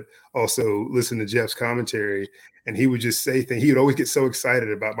cut, but also listen to Jeff's commentary. And he would just say things. He would always get so excited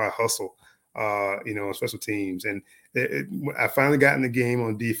about my hustle, on special teams. And I finally got in the game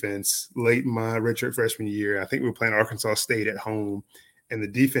on defense late in my redshirt freshman year. I think we were playing Arkansas State at home, and the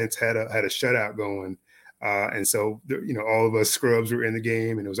defense had a shutout going. And so, all of us scrubs were in the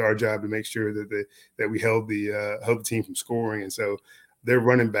game, and it was our job to make sure that we held the team from scoring. And so their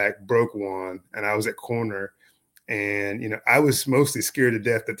running back broke one, and I was at corner. And, I was mostly scared to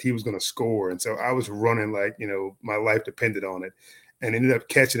death that he was going to score. And so I was running like, my life depended on it, and ended up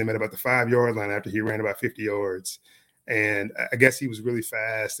catching him at about the 5-yard line after he ran about 50 yards. And I guess he was really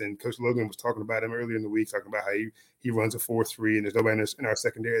fast. And Coach Logan was talking about him earlier in the week, talking about how he runs a 4.3 and there's nobody in our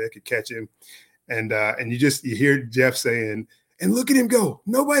secondary that could catch him. And you hear Jeff saying, and look at him go.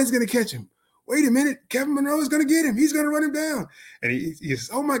 Nobody's going to catch him. Wait a minute. Kevin Monroe is going to get him. He's going to run him down. And he says,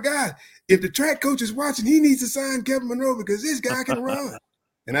 oh, my God, if the track coach is watching, he needs to sign Kevin Monroe because this guy can run.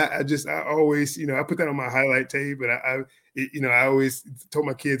 And I always, I put that on my highlight tape, but I always told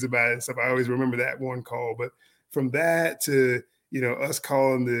my kids about it and stuff. I always remember that one call. But from that to, us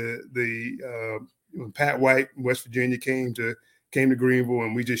calling when Pat White in West Virginia came to Greenville,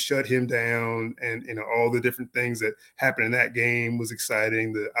 and we just shut him down, and all the different things that happened in that game was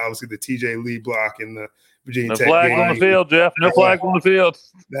exciting. Obviously the TJ Lee block in the Virginia Tech flag game. On the field, Jeff. No flag on the field.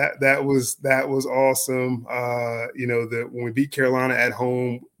 That was awesome. When we beat Carolina at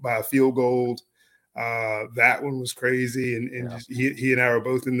home by a field goal, that one was crazy. And just, he and I were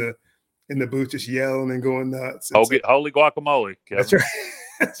both in the booth just yelling and going nuts. And holy guacamole, Kevin. That's right.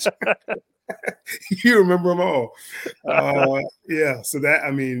 That's right. You remember them all. So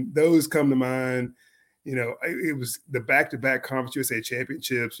those come to mind. It was the back-to-back Conference USA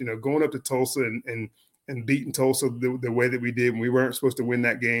championships, going up to Tulsa and beating Tulsa the way that we did when we weren't supposed to win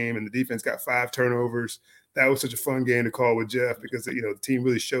that game, and the defense got 5 turnovers. That was such a fun game to call with Jeff because, the team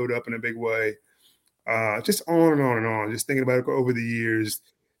really showed up in a big way. Just on and on and on. Just thinking about it over the years,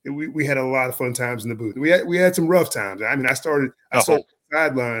 we had a lot of fun times in the booth. We had some rough times. I started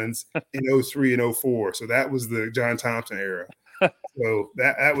sidelines in 2003 and 2004. So that was the John Thompson era. So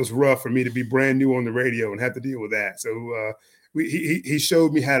that was rough for me to be brand new on the radio and have to deal with that. So he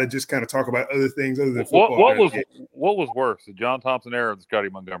showed me how to just kind of talk about other things other than football. What was worse, the John Thompson era or the Scotty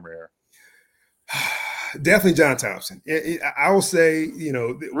Montgomery era? Definitely John Thompson. I will say,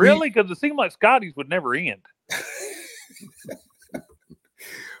 really, because it seemed like Scotty's would never end.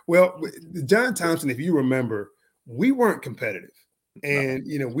 Well, John Thompson, if you remember, we weren't competitive. And,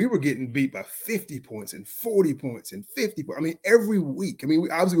 we were getting beat by 50 points and 40 points and 50 points. every week. We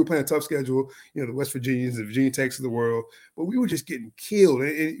obviously were playing a tough schedule, the West Virginians, the Virginia Techs of the world, but we were just getting killed.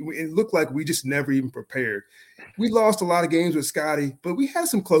 It looked like we just never even prepared. We lost a lot of games with Scotty, but we had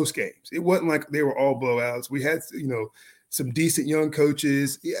some close games. It wasn't like they were all blowouts. We had, some decent young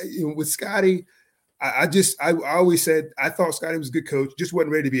coaches. With Scotty, I always said I thought Scotty was a good coach, just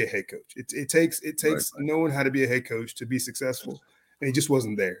wasn't ready to be a head coach. It takes right. Knowing how to be a head coach to be successful, and he just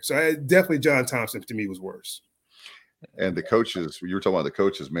wasn't there. So definitely John Thompson to me was worse. And the coaches, you were talking about the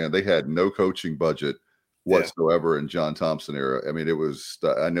coaches, man, they had no coaching budget whatsoever in John Thompson era. It was,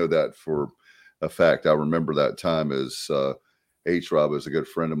 I know that for a fact. I remember that time as H-Rob is a good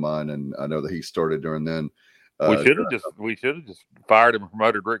friend of mine, and I know that he started during then. We should have just fired him and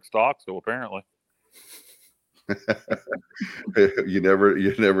promoted Rick Stockstill, apparently. You never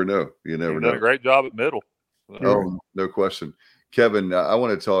know. You never know. Did a great job at middle. Oh, no question. Kevin, I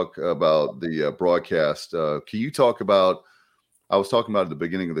want to talk about the broadcast. Can you talk about? I was talking about at the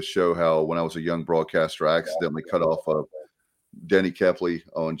beginning of the show how when I was a young broadcaster, I accidentally cut off Denny Kepley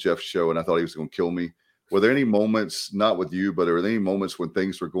on Jeff's show, and I thought he was going to kill me were there any moments, not with you, but are there any moments when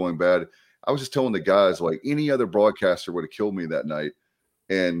things were going bad? I was just telling the guys, like, any other broadcaster would have killed me that night.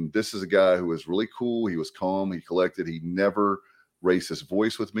 And this is a guy who was really cool. He was calm. He collected. He never raised his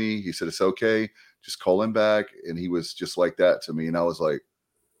voice with me. He said, it's okay. Just call him back. And he was just like that to me. And I was like,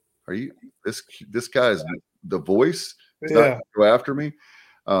 are you this guy's the voice? He's not gonna go after me.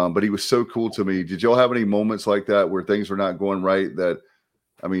 But he was so cool to me. Did y'all have any moments like that where things were not going right? That,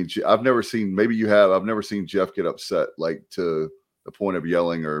 I mean, I've never seen, maybe you have, I've never seen Jeff get upset, like to the point of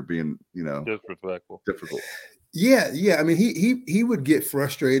yelling or being, disrespectful. Difficult. Yeah. I mean, he would get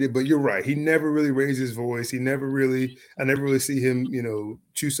frustrated, but you're right. He never really raised his voice. I never really see him,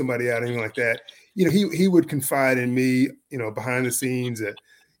 chew somebody out or anything like that. He would confide in me, behind the scenes that,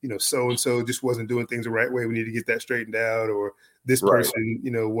 so-and-so just wasn't doing things the right way. We need to get that straightened out, or this person,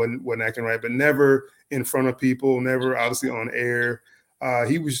 wasn't acting right, but never in front of people, never obviously on air.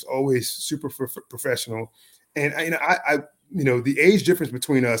 He was always super professional. And I the age difference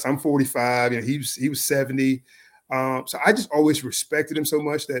between us, I'm 45, he was 70. So I just always respected him so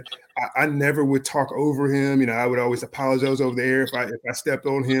much that I never would talk over him. I would always apologize over the air if I stepped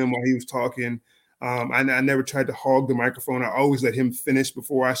on him while he was talking. I never tried to hog the microphone. I always let him finish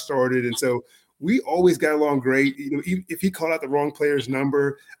before I started. And so we always got along great. If he called out the wrong player's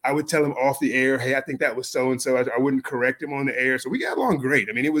number, I would tell him off the air, hey, I think that was so-and-so. I wouldn't correct him on the air. So we got along great.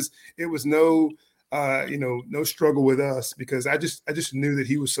 I mean, it was no, no struggle with us, because I just knew that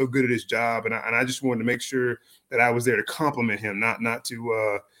he was so good at his job. And I just wanted to make sure that I was there to compliment him, not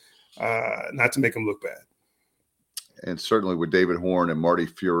to make him look bad. And certainly with David Horn and Marty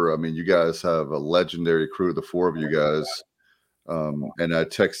Fuhrer, I mean, you guys have a legendary crew, the four of you guys. And I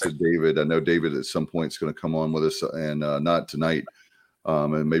texted David. I know David at some point is going to come on with us, and not tonight.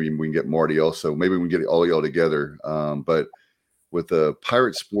 And maybe we can get Marty also. Maybe we can get all y'all together. But with the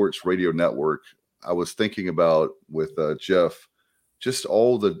Pirate Sports Radio Network, I was thinking about with Jeff, just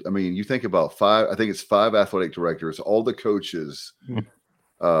you think about five athletic directors, all the coaches,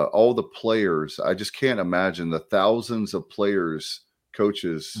 all the players. I just can't imagine the thousands of players,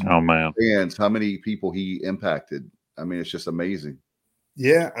 coaches, fans, how many people he impacted. I mean, it's just amazing.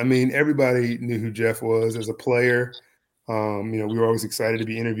 Yeah. I mean, everybody knew who Jeff was as a player. We were always excited to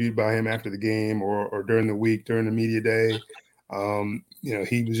be interviewed by him after the game or during the week, during the media day.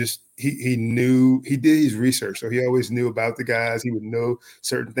 He was just, he knew, he did his research. So he always knew about the guys. He would know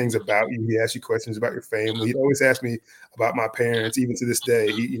certain things about you. He'd ask you questions about your family. He'd always ask me about my parents. Even to this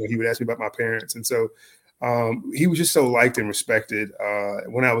day, he would ask me about my parents. And so he was just so liked and respected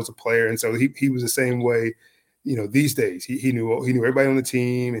when I was a player. And so he was the same way, these days. He knew everybody on the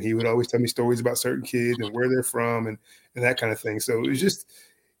team, and he would always tell me stories about certain kids and where they're from and that kind of thing. So it was just,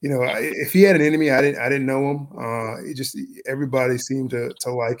 if he had an enemy, I didn't know him. Everybody seemed to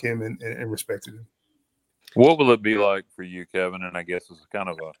like him and respected him. What will it be like for you, Kevin? And I guess it's kind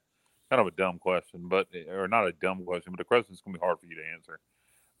of a dumb question, or not a dumb question, but a question that's going to be hard for you to answer.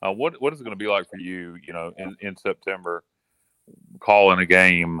 What is it going to be like for you, in September, calling a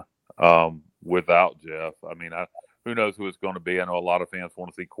game without Jeff? I mean, who knows who it's going to be? I know a lot of fans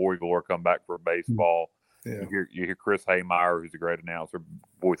want to see Corey Gore come back for baseball. Yeah. You hear Chris Haymeyer, who's a great announcer,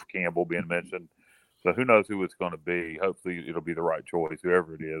 Boyce Campbell being mentioned. So who knows who it's going to be? Hopefully it'll be the right choice,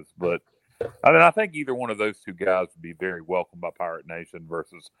 whoever it is. But I mean, I think either one of those two guys would be very welcome by Pirate Nation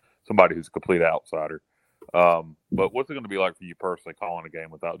versus somebody who's a complete outsider. But what's it going to be like for you personally calling a game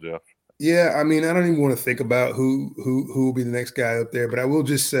without Jeff? Yeah, I mean, I don't even want to think about who will be the next guy up there, but I will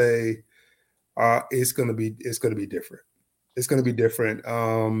just say it's going to be different. It's going to be different.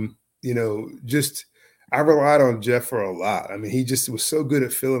 I relied on Jeff for a lot. I mean, he just was so good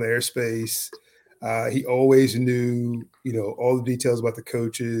at filling airspace. He always knew, all the details about the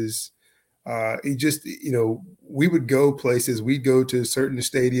coaches. He just, we would go places. We'd go to certain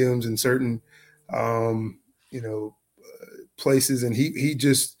stadiums and certain, places, and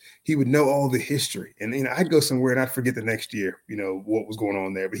he would know all the history. And I'd go somewhere and I'd forget the next year, what was going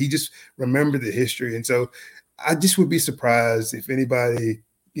on there. But he just remembered the history, and so I just would be surprised if anybody,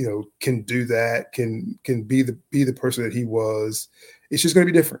 can do that, can be the person that he was. It's just going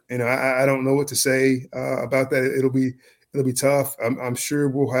to be different. I don't know what to say about that. It'll be tough. I'm sure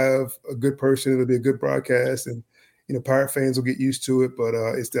we'll have a good person. It'll be a good broadcast, and Pirate fans will get used to it. But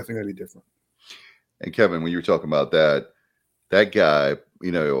it's definitely going to be different. And Kevin, when you were talking about that guy,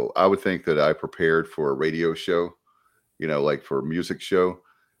 I would think that I prepared for a radio show, like for a music show.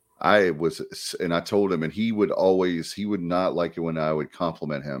 And I told him, and he would not like it when I would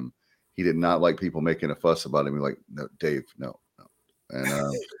compliment him. He did not like people making a fuss about him. He'd like, no, Dave, no.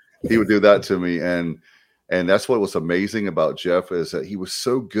 And he would do that to me. And that's what was amazing about Jeff, is that he was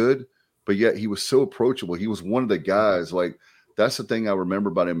so good, but yet he was so approachable. He was one of the guys, like, that's the thing I remember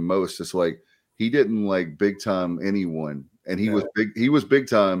about him most. It's like he didn't like big time anyone, and he was big. He was big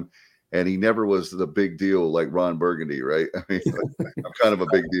time, and he never was the big deal like Ron Burgundy, right? I mean, I'm kind of a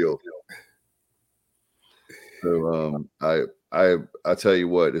big deal. So I tell you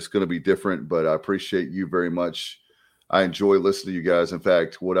what, it's going to be different, but I appreciate you very much. I enjoy listening to you guys. In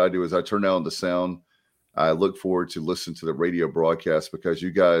fact, what I do is I turn down the sound. I look forward to listening to the radio broadcast because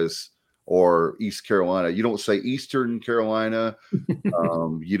you guys are East Carolina. You don't say Eastern Carolina.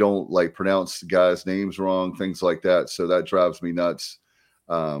 You don't like pronounce the guys' names wrong, things like that. So that drives me nuts.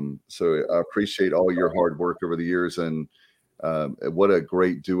 So I appreciate all your hard work over the years, and what a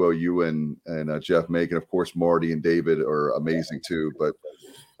great duo you and Jeff make. And of course, Marty and David are amazing too. But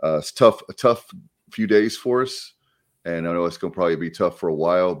it's a tough few days for us. And I know it's going to probably be tough for a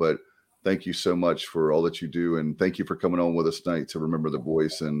while, but thank you so much for all that you do. And thank you for coming on with us tonight to remember the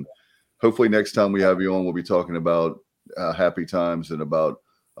voice. And hopefully next time we have you on, we'll be talking about happy times and about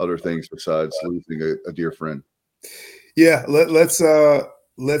other things besides losing a dear friend. Yeah, let's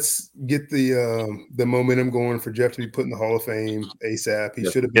get the momentum going for Jeff to be put in the Hall of Fame ASAP. He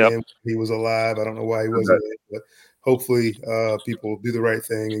should have been in. He was alive. I don't know why he wasn't in, but hopefully people do the right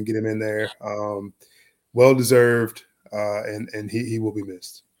thing and get him in there. Well deserved, and he will be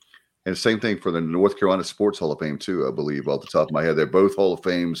missed. And same thing for the North Carolina Sports Hall of Fame too, I believe, off the top of my head. They're both Hall of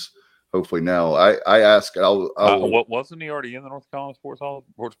Fames. Hopefully now. I ask. What wasn't he already in the North Carolina Sports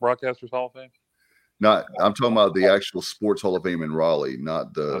Broadcasters Hall of Fame? Not. I'm talking about the actual Sports Hall of Fame in Raleigh,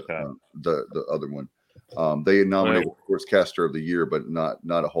 not the other one. They nominated Sportscaster of the Year, but not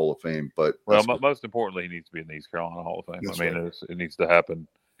a Hall of Fame. But most importantly, he needs to be in the East Carolina Hall of Fame. It needs to happen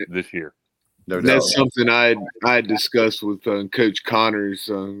this year. No doubt. That's something I discussed with Coach Connors,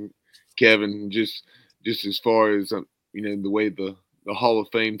 Kevin. Just as far as the way the Hall of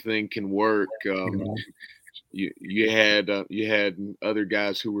Fame thing can work. You had other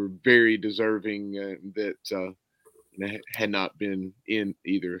guys who were very deserving that had not been in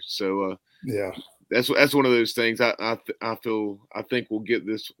either. So that's one of those things. I think we'll get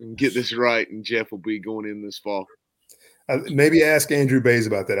this right, and Jeff will be going in this fall. Maybe ask Andrew Bays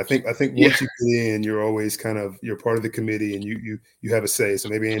about that. I think once you get in, you're always you're part of the committee, and you have a say. So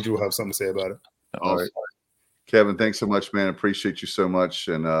maybe Andrew will have something to say about it. All right, Kevin, thanks so much, man. Appreciate you so much,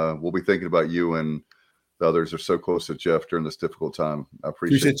 and we'll be thinking about you, and the others are so close to Jeff during this difficult time. I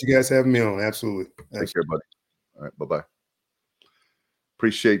appreciate you guys having me on. Absolutely. Take care, buddy. All right, bye-bye.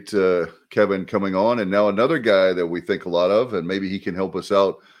 Appreciate Kevin coming on, and now another guy that we think a lot of, and maybe he can help us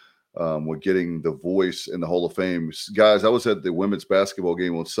out with getting the voice in the Hall of Fame. Guys, I was at the women's basketball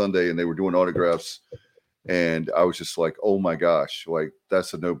game on Sunday, and they were doing autographs, and I was just like, oh my gosh, like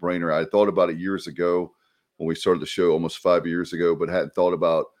that's a no-brainer. I thought about it years ago when we started the show almost 5 years ago, but hadn't thought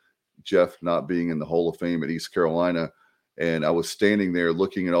about Jeff not being in the Hall of Fame at East Carolina. And I was standing there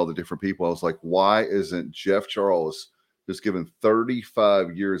looking at all the different people. I was like, why isn't Jeff Charles just given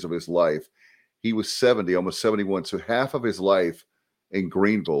 35 years of his life? He was 70, almost 71. So half of his life in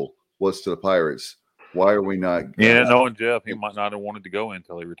Greenville was to the Pirates. Why are we not? Knowing Jeff, he might not have wanted to go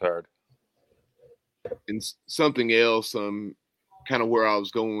until he retired. And something else, kind of where I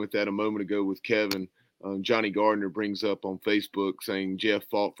was going with that a moment ago with Kevin, Johnny Gardner brings up on Facebook saying Jeff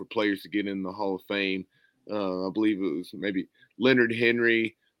fought for players to get in the Hall of Fame. I believe it was maybe Leonard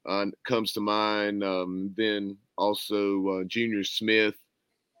Henry comes to mind. Then also Junior Smith,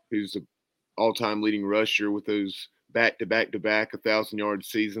 who's the all-time leading rusher with those back-to-back 1,000-yard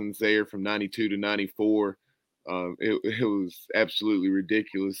seasons there from 92 to 94. It was absolutely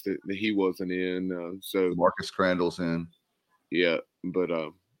ridiculous that he wasn't in. So Marcus Crandall's in. Yeah, but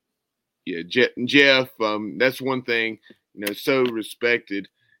Jeff, that's one thing, so respected,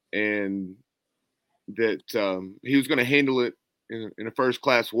 and that he was going to handle it in a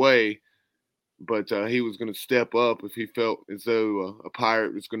first-class way, but he was going to step up if he felt as though a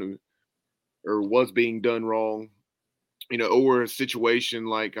Pirate was going to or was being done wrong, or a situation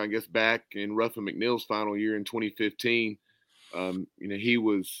like, I guess, back in Ruffin McNeil's final year in 2015, he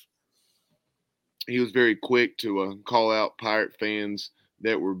was very quick to call out Pirate fans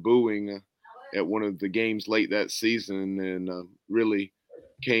that were booing at one of the games late that season, and really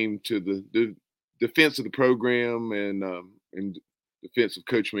came to the defense of the program and defense of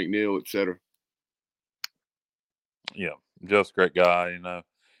Coach McNeil, et cetera. Yeah, Jeff's a great guy.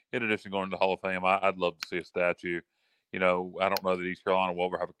 In addition to going to the Hall of Fame, I'd love to see a statue. I don't know that East Carolina will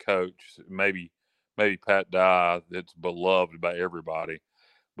ever have a coach. Maybe Pat Dye that's beloved by everybody,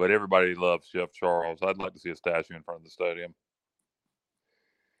 but everybody loves Jeff Charles. I'd like to see a statue in front of the stadium.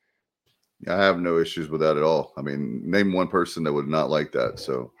 I have no issues with that at all. I mean, name one person that would not like that.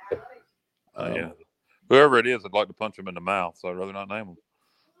 So Yeah. Whoever it is, I'd like to punch him in the mouth, so I'd rather not name him.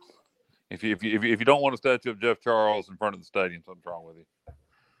 If you don't want a statue of Jeff Charles in front of the stadium, something's wrong with you.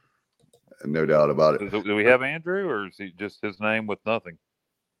 No doubt about it. Do we have Andrew, or is he just his name with nothing?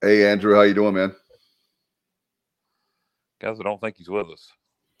 Hey, Andrew, how you doing, man? Guys, I don't think he's with us.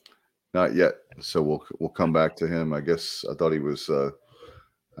 Not yet. So we'll come back to him. I guess I thought he was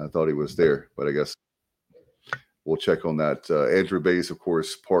there, but I guess we'll check on that. Andrew Bays, of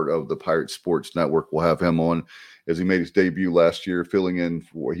course, part of the Pirate Sports Network. We'll have him on as he made his debut last year, filling in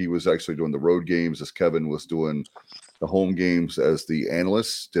for he was actually doing the road games as Kevin was doing the home games as the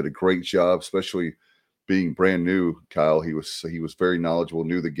analyst. Did a great job, especially being brand new. Kyle, he was very knowledgeable,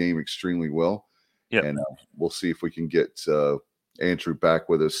 knew the game extremely well. Yeah, and we'll see if we can get Andrew back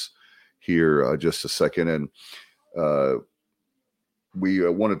with us here just a second. And we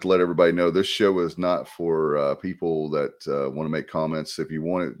wanted to let everybody know this show is not for people that want to make comments. If you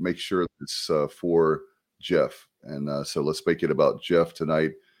want to make sure it's for Jeff, and so let's make it about Jeff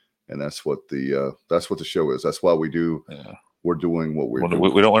tonight. And that's what the show is. That's why we do. Yeah. We're doing what we're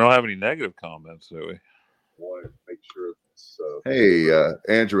doing. We don't have any negative comments, do we? Want to make sure. Hey,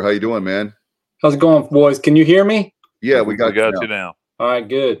 Andrew, how you doing, man? How's it going, boys? Can you hear me? Yeah, we got you now. All right,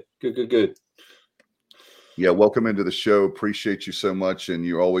 good. Yeah, welcome into the show. Appreciate you so much, and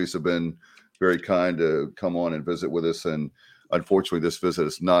you always have been very kind to come on and visit with us. And unfortunately, this visit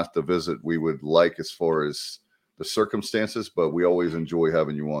is not the visit we would like as far as the circumstances, but we always enjoy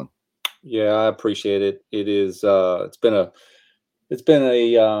having you on. Yeah, I appreciate it. It is. It's been a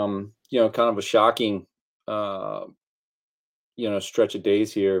kind of a shocking stretch of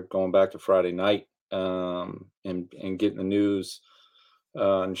days here, going back to Friday night, and getting the news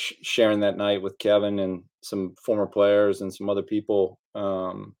and sharing that night with Kevin and some former players and some other people.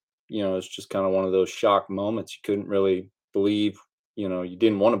 It's just kind of one of those shock moments. You couldn't really believe, you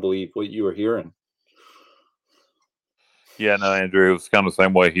didn't want to believe what you were hearing. Yeah, no, Andrew, it was kind of the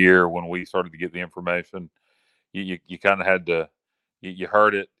same way here when we started to get the information. You kind of had to, you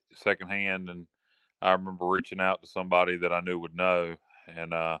heard it secondhand, and I remember reaching out to somebody that I knew would know,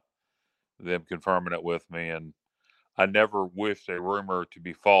 and them confirming it with me. And I never wished a rumor to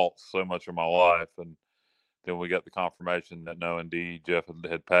be false so much in my life. And then we got the confirmation that no, indeed, Jeff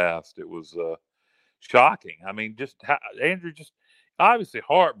had passed. It was shocking. I mean, Andrew, obviously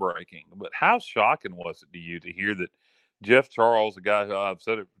heartbreaking, but how shocking was it to you to hear that Jeff Charles, a guy who I've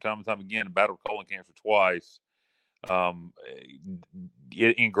said it time and time again, battled colon cancer twice,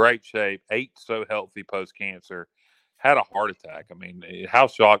 in great shape, ate so healthy post-cancer, had a heart attack. I mean, how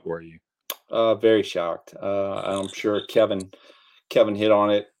shocked were you? Very shocked. I'm sure Kevin hit on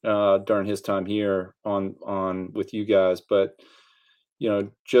it during his time here on with you guys, but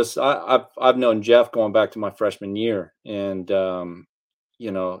I've known Jeff going back to my freshman year, and I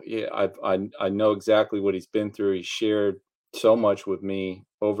know exactly what he's been through. He shared so much with me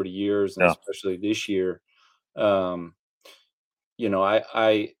over the years, and especially this year. I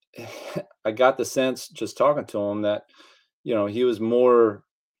got the sense just talking to him that, he was more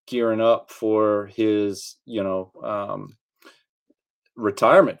gearing up for his,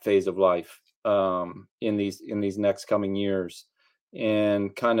 retirement phase of life in these next coming years.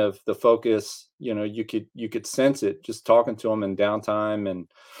 And kind of the focus, you could sense it just talking to him in downtime,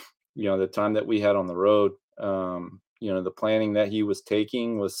 and the time that we had on the road. The planning that he was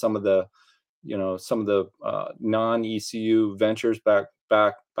taking was some of the non-ECU ventures back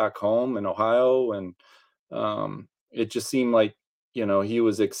home in Ohio, and it just seemed like he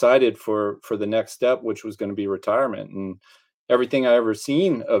was excited for the next step, which was going to be retirement. And everything I ever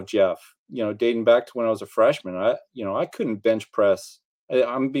seen of Jeff, dating back to when I was a freshman, I couldn't bench press.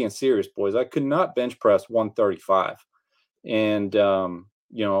 I'm being serious, boys. I could not bench press 135. And,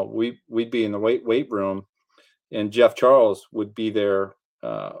 we'd be in the weight room, and Jeff Charles would be there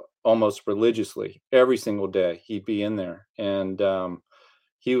almost religiously every single day. He'd be in there, and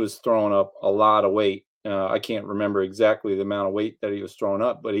he was throwing up a lot of weight. I can't remember exactly the amount of weight that he was throwing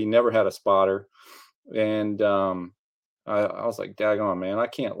up, but he never had a spotter. And I was like, daggone, man, I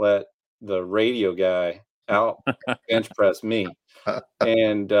can't let the radio guy out bench press me.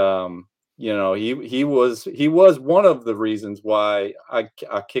 And he was one of the reasons why I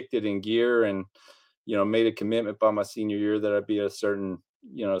kicked it in gear, and made a commitment by my senior year that I'd be at a certain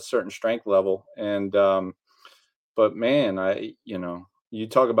strength level. And but man, you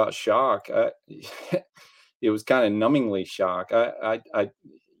talk about shock. It was kind of numbingly shock. I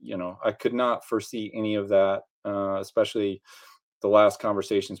could not foresee any of that, especially the last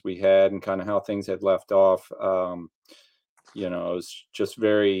conversations we had and kind of how things had left off. It was just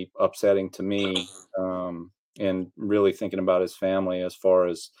very upsetting to me, and really thinking about his family as far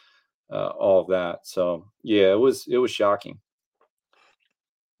as all of that. So yeah, it was shocking.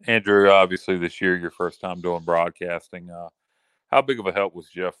 Andrew, obviously this year, your first time doing broadcasting. How big of a help was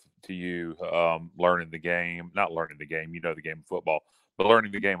Jeff to you learning the game? Not learning the game, the game of football, but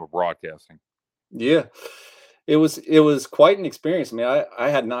learning the game of broadcasting. Yeah, it was quite an experience. I mean, I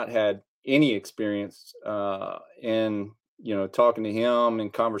had not had any experience in talking to him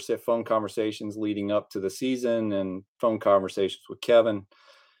and phone conversations leading up to the season and phone conversations with Kevin.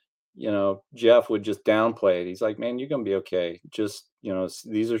 Jeff would just downplay it. He's like, "Man, you're gonna be okay. Just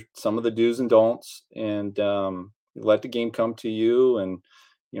these are some of the do's and don'ts, and let the game come to you. And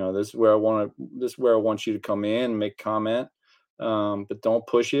this is where I want you to come in and make comment, but don't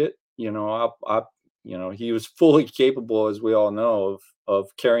push it. He was fully capable, as we all know,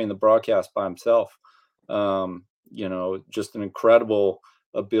 of carrying the broadcast by himself. Just an incredible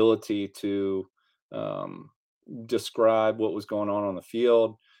ability to describe what was going on the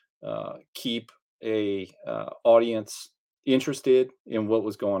field, keep a audience interested in what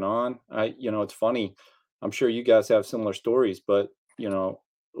was going on. It's funny. I'm sure you guys have similar stories, but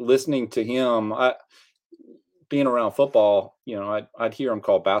listening to him, being around football, I'd hear him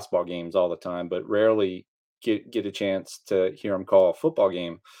call basketball games all the time, but rarely get a chance to hear him call a football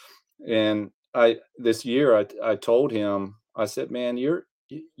game. And this year I told him, I said, "Man,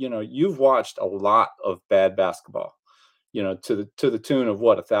 you've watched a lot of bad basketball, to the tune of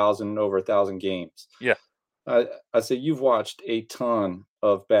what, over 1,000 games." Yeah. I said, "You've watched a ton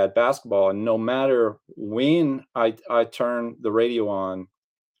of bad basketball, and no matter when I turn the radio on,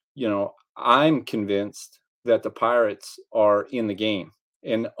 I'm convinced that the Pirates are in the game.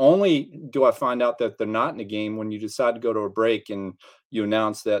 And only do I find out that they're not in the game when you decide to go to a break and you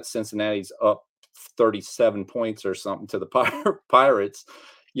announce that Cincinnati's up 37 points or something to the Pirates."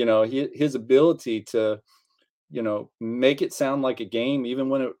 His ability to make it sound like a game, even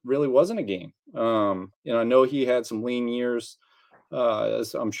when it really wasn't a game. I know he had some lean years,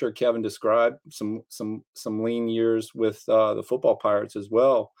 as I'm sure Kevin described, some lean years with the football Pirates as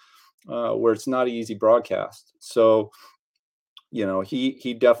well, where it's not an easy broadcast. So,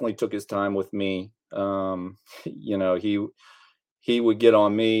 he definitely took his time with me. He would get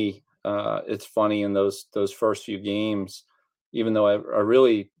on me. It's funny, in those first few games, even though I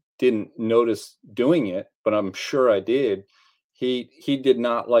really didn't notice doing it, but I'm sure I did. He did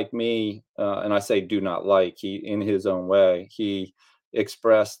not like me, and I say do not like. He, in his own way, he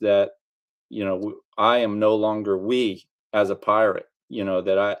expressed that I am no longer we as a Pirate.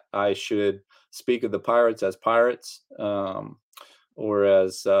 That I should speak of the Pirates as Pirates, or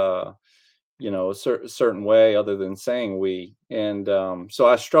as a certain way other than saying we. And so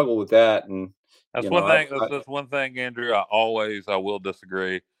I struggle with that. And that's one thing. That's one thing, Andrew. I will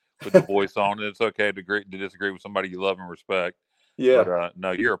disagree with the voice on it. It's okay to disagree with somebody you love and respect. Yeah. But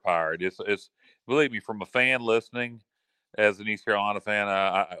no, you're a Pirate. It's believe me, from a fan listening, as an East Carolina fan,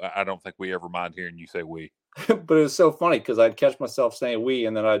 I don't think we ever mind hearing you say we. But it was so funny because I'd catch myself saying we,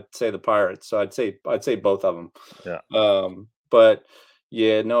 and then I'd say the Pirates. So I'd say both of them. Yeah. But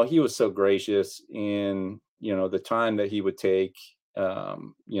yeah, no, he was so gracious in the time that he would take.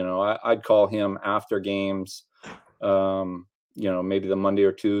 I'd call him after games, maybe the Monday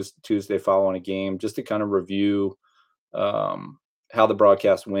or Tuesday following a game, just to kind of review how the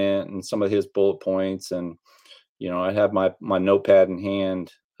broadcast went and some of his bullet points. And I'd have my notepad in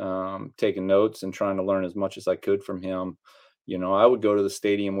hand, taking notes and trying to learn as much as I could from him. I would go to the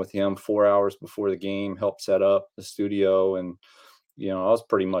stadium with him 4 hours before the game, help set up the studio, and I was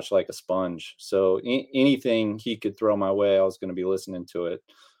pretty much like a sponge. So anything he could throw my way, I was going to be listening to it.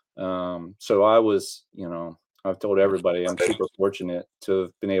 So I was, I've told everybody I'm super fortunate to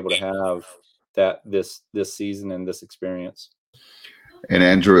have been able to have this season and this experience. And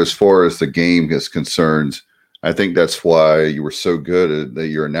Andrew, as far as the game is concerned, I think that's why you were so good at that.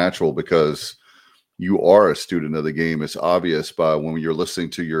 You're a natural, because you are a student of the game. It's obvious by when you're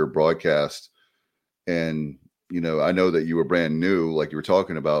listening to your broadcast. And, I know that you were brand new, like you were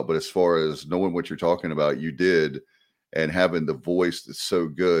talking about, but as far as knowing what you're talking about, you did, and having the voice that's so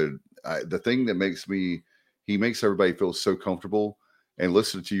good. The thing that he makes everybody feel so comfortable, and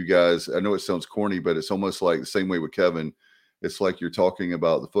listening to you guys. I know it sounds corny, but it's almost like the same way with Kevin. It's like you're talking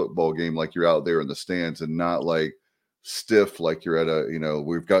about the football game, like you're out there in the stands, and not like stiff, like you're at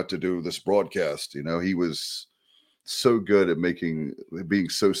we've got to do this broadcast. He was so good at being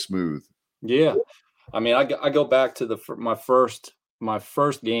so smooth. Yeah. I mean, I go back to my first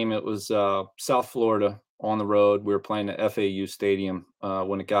game. It was South Florida on the road. We were playing at FAU Stadium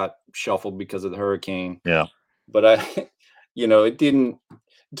when it got shuffled because of the hurricane. Yeah. But it didn't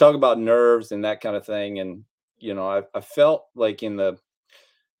talk about nerves and that kind of thing. And, I felt like in the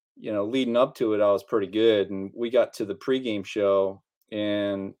leading up to it, I was pretty good. And we got to the pregame show,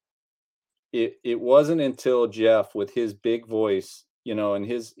 and it wasn't until Jeff, with his big voice, and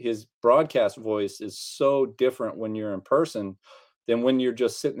his broadcast voice is so different when you're in person than when you're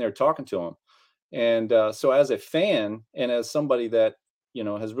just sitting there talking to him. And so as a fan and as somebody that,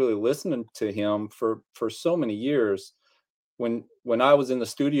 has really listened to him for so many years, when I was in the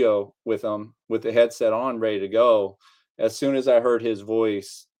studio with him with the headset on, ready to go, as soon as I heard his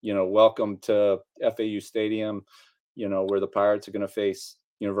voice, welcome to FAU Stadium, where the Pirates are going to face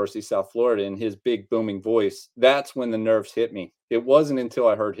University of South Florida, in his big booming voice, that's when the nerves hit me. It wasn't until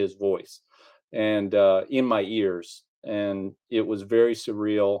I heard his voice and in my ears, and it was very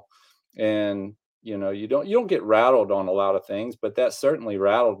surreal. And you don't get rattled on a lot of things, but that certainly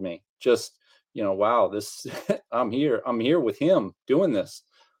rattled me. Just wow, this I'm here with him doing this.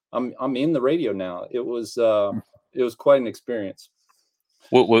 I'm in the radio now. It was quite an experience.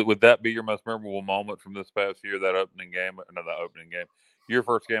 Would that be your most memorable moment from this past year, that opening game? No, the opening game, your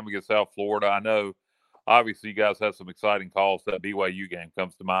first game against South Florida. I know, obviously, you guys had some exciting calls. That BYU game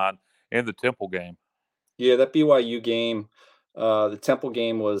comes to mind, and the Temple game. Yeah, that BYU game, the Temple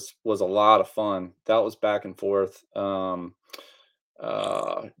game was a lot of fun. That was back and forth. I'd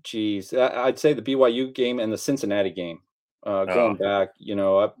say the BYU game and the Cincinnati game. Going back,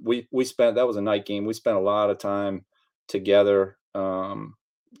 we spent, that was a night game. We spent a lot of time together, on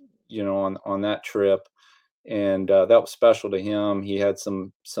that trip, and that was special to him. He had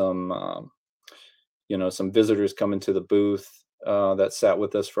some visitors come into the booth that sat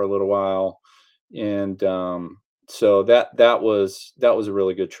with us for a little while, and so that was a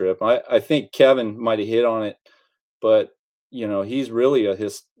really good trip. I think Kevin might have hit on it, but he's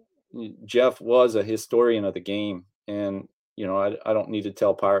really Jeff was a historian of the game, and I don't need to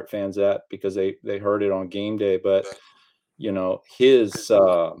tell Pirate fans that because they heard it on game day, but his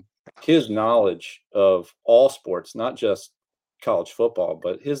knowledge of all sports, not just college football,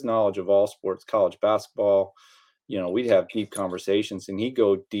 but his knowledge of all sports, college basketball, we'd have deep conversations, and he'd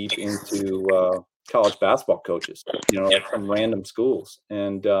go deep into college basketball coaches, from random schools.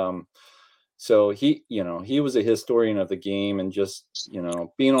 And so he was a historian of the game, and just,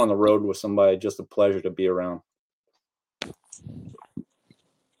 being on the road with somebody, just a pleasure to be around.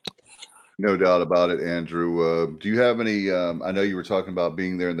 No doubt about it, Andrew. Do you have any, I know you were talking about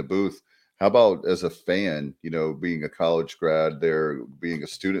being there in the booth. How about as a fan, being a college grad there, being a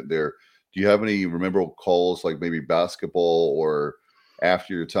student there, do you have any memorable calls, like maybe basketball or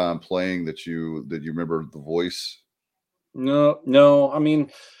after your time playing, that you remember the voice? No. I mean,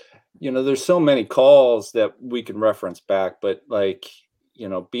 there's so many calls that we can reference back, but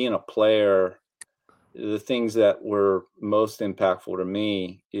being a player, the things that were most impactful to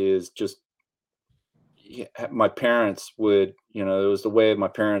me is just my parents would, it was the way my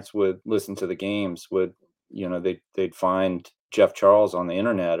parents would listen to the games. They'd find Jeff Charles on the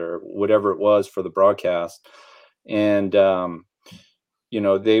internet or whatever it was for the broadcast, and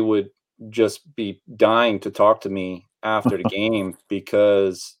they would just be dying to talk to me after the game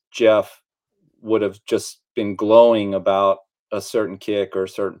because Jeff would have just been glowing about a certain kick or a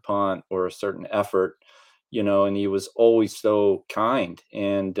certain punt or a certain effort, and he was always so kind.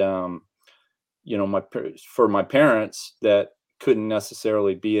 And for my parents that couldn't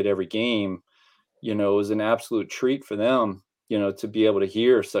necessarily be at every game, it was an absolute treat for them, to be able to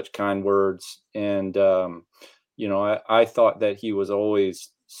hear such kind words. And, I thought that he was always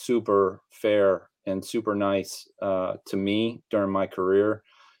super fair and super nice to me during my career.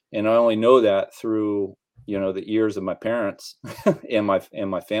 And I only know that through, the ears of my parents and my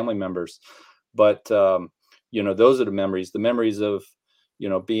family members. But, those are the memories of,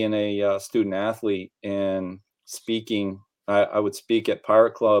 being a student athlete and speaking. I would speak at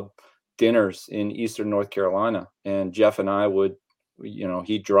Pirate Club dinners in Eastern North Carolina, and Jeff and I would,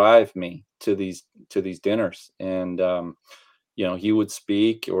 he'd drive me to these dinners, and he would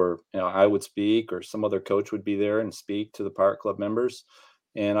speak, or I would speak, or some other coach would be there and speak to the Pirate Club members,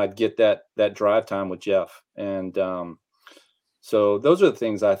 and I'd get that drive time with Jeff. And so those are the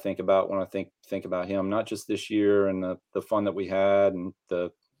things I think about when I think about him, not just this year and the fun that we had and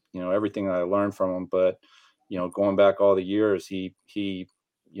the everything that I learned from him, but going back all the years, he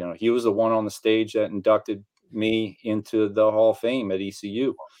was the one on the stage that inducted me into the Hall of Fame at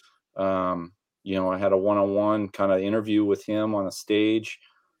ECU. I had a one-on-one kind of interview with him on a stage,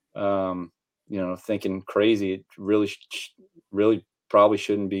 thinking crazy. It really probably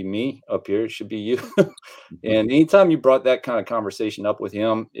shouldn't be me up here. It should be you. And anytime you brought that kind of conversation up with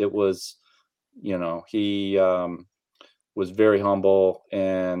him, it was, he was very humble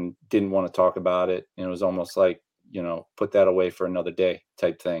and didn't want to talk about it. And it was almost like, put that away for another day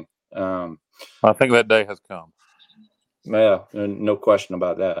type thing. I think that day has come. Yeah, no question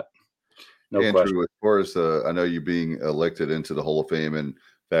about that. No Andrew, question. as far as I know you being elected into the Hall of Fame. In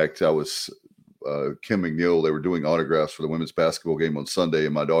fact, I was Kim McNeil. They were doing autographs for the women's basketball game on Sunday,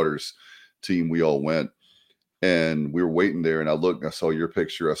 and my daughter's team, we all went. And we were waiting there, and I looked, and I saw your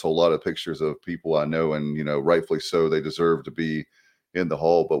picture. I saw a lot of pictures of people I know, and, rightfully so, they deserve to be in the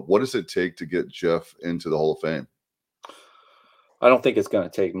Hall. But what does it take to get Jeff into the Hall of Fame? I don't think it's going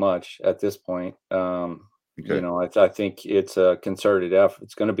to take much at this point. Okay. I think it's a concerted effort.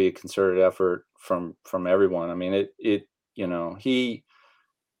 It's going to be a concerted effort from everyone. I mean, it's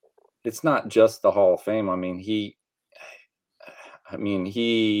not just the Hall of Fame. I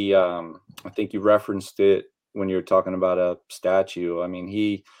think you referenced it when you were talking about a statue. I mean,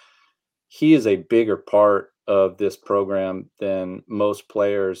 he is a bigger part of this program than most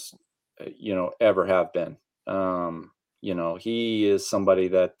players, ever have been. He is somebody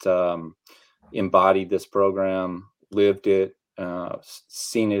that embodied this program, lived it,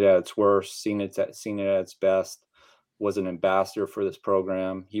 seen it at its worst, seen it at its best, was an ambassador for this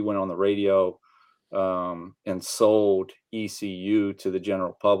program. He went on the radio and sold ECU to the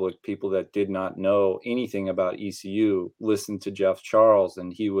general public. People that did not know anything about ECU listened to Jeff Charles,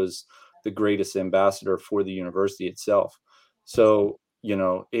 and he was the greatest ambassador for the university itself. So,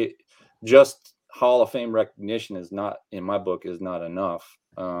 it just Hall of Fame recognition is not, in my book, is not enough.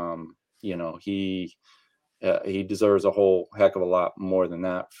 He deserves a whole heck of a lot more than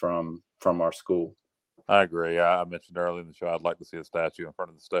that from our school. I agree. I mentioned earlier in the show, I'd like to see a statue in front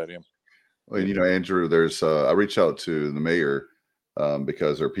of the stadium. Well, Andrew, there's I reached out to the mayor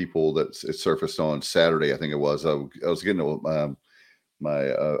because there are people that it surfaced on Saturday. I think it was. I was getting a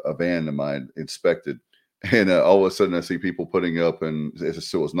van of mine inspected, and all of a sudden I see people putting up, and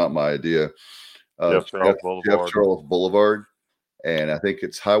it was not my idea. Jeff Charles Boulevard, and I think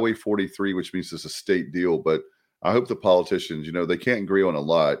it's Highway 43, which means it's a state deal. But I hope the politicians, they can't agree on a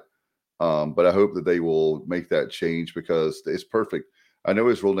lot, but I hope that they will make that change because it's perfect. I know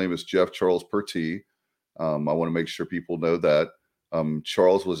his real name is Jeff Charles Pertee. I want to make sure people know that.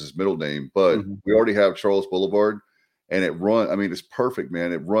 Charles was his middle name, but we already have Charles Boulevard, and it's perfect,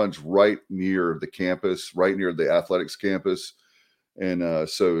 man. It runs right near the campus, right near the athletics campus. And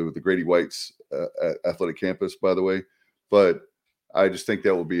so the Grady White's athletic campus, by the way. But I just think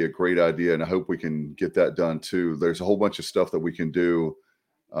that would be a great idea, and I hope we can get that done too. There's a whole bunch of stuff that we can do,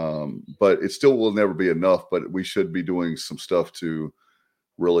 but it still will never be enough. But we should be doing some stuff to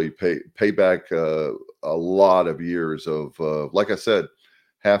really pay back a lot of years of, like I said,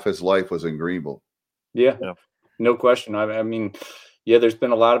 half his life was in Greenville. Yeah. No question. I mean, there's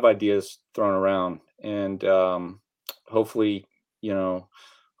been a lot of ideas thrown around, and hopefully John,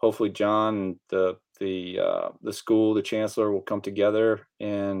 the school, the chancellor will come together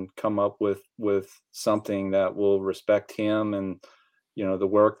and come up with something that will respect him and, the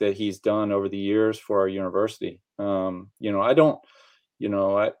work that he's done over the years for our university.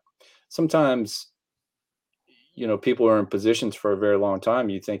 Sometimes, people are in positions for a very long time.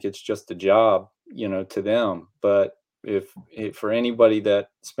 You think it's just a job, to them. But if for anybody that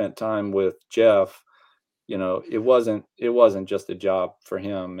spent time with Jeff, it wasn't just a job for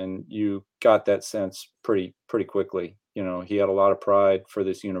him. And you got that sense pretty quickly. He had a lot of pride for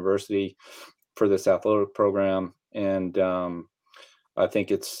this university, for this athletic program. And I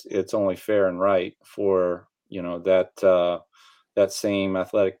think it's only fair and right for, that same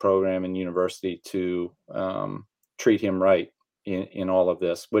athletic program and university to treat him right in all of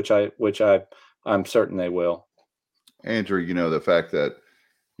this, which I'm certain they will. Andrew, the fact that,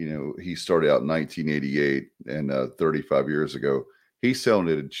 he started out in 1988 and 35 years ago, he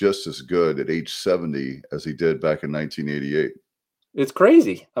sounded just as good at age 70 as he did back in 1988. It's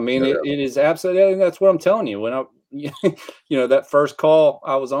crazy. I mean, it is absolutely, and that's what I'm telling you. When that first call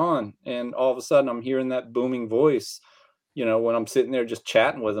I was on, and all of a sudden I'm hearing that booming voice, when I'm sitting there just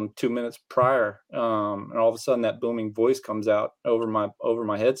chatting with him 2 minutes prior, and all of a sudden that booming voice comes out over my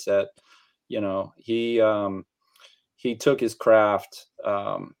headset. He took his craft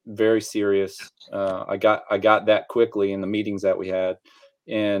very serious. I got that quickly in the meetings that we had,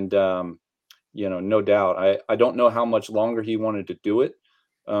 and no doubt. I don't know how much longer he wanted to do it.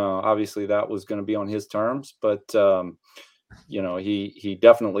 Obviously, that was going to be on his terms, but he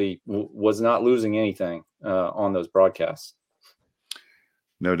definitely was not losing anything on those broadcasts.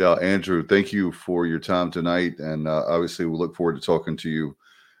 No doubt. Andrew, thank you for your time tonight, and obviously we look forward to talking to you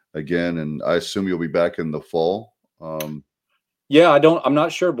again. And I assume you'll be back in the fall. I'm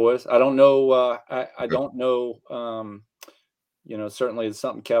not sure, boys. I don't know. I don't know. Certainly it's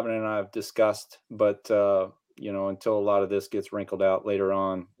something Kevin and I have discussed, but until a lot of this gets wrinkled out later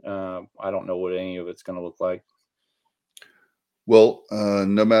on, I don't know what any of it's going to look like. Well,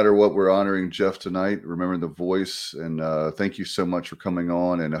 no matter what, we're honoring Jeff tonight, remembering the voice. And thank you so much for coming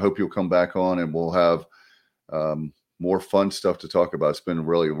on. And I hope you'll come back on and we'll have more fun stuff to talk about. It's been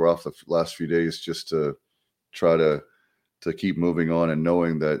really rough the last few days just to try to keep moving on and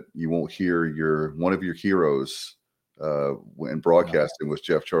knowing that you won't hear one of your heroes in broadcasting was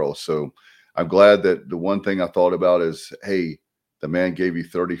Jeff Charles. So I'm glad that the one thing I thought about is, hey, the man gave you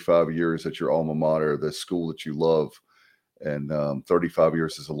 35 years at your alma mater, the school that you love. And 35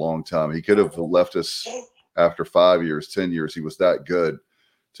 years is a long time. He could have left us after 5 years, 10 years. He was that good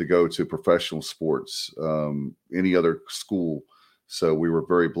to go to professional sports, any other school. So we were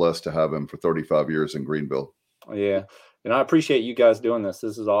very blessed to have him for 35 years in Greenville. Yeah. And I appreciate you guys doing this.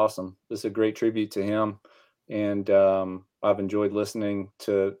 This is awesome. This is a great tribute to him. And I've enjoyed listening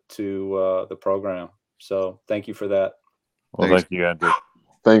to the program. So thank you for that. Well, thank you, Andrew.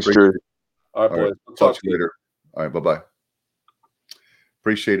 Thanks, Drew. All right, boys. Right. We'll talk to you later. All right. Bye-bye.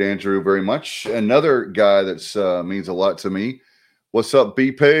 Appreciate Andrew very much. Another guy that's means a lot to me. What's up,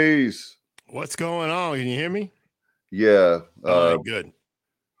 B Pays? What's going on? Can you hear me? Yeah. Good.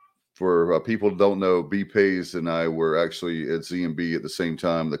 For people who don't know, B Pays and I were actually at ZMB at the same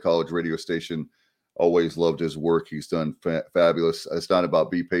time. The college radio station. Always loved his work. He's done fabulous. It's not about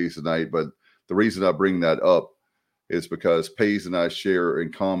B Pays tonight, but the reason I bring that up is because Pays and I share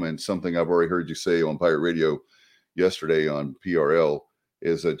in common something I've already heard you say on Pirate Radio yesterday on PRL.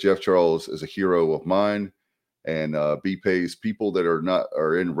 Is that Jeff Charles is a hero of mine, and B Pays, people that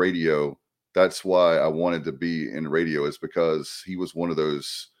are in radio. That's why I wanted to be in radio, is because he was one of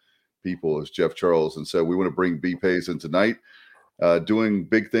those people as Jeff Charles. And so we want to bring B Pays in tonight, doing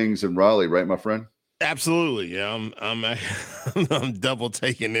big things in Raleigh, right, my friend? Absolutely. Yeah. I'm double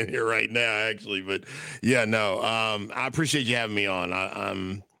taking in here right now, actually, but yeah, no, I appreciate you having me on.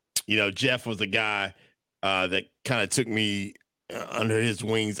 I'm Jeff was a guy that kind of took me under his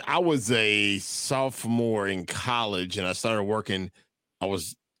wings. I was a sophomore in college and I started working. I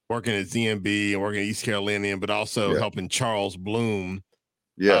was working at ZMB and working at East Carolinian, but also helping Charles Bloom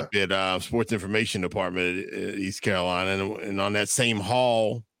up at Sports Information Department at East Carolina. And on that same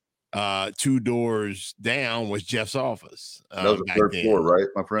hall, 2 doors down was Jeff's office. That was the third floor, right,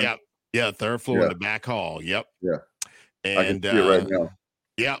 my friend? Yep. Yeah, third floor in the back hall. Yep. Yeah. And I can see it right now.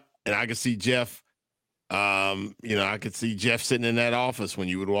 Yep. And I could see Jeff. I could see Jeff sitting in that office when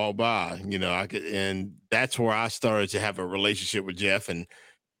you would walk by. And that's where I started to have a relationship with Jeff and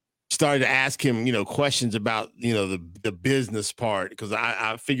started to ask him, questions about, the business part, because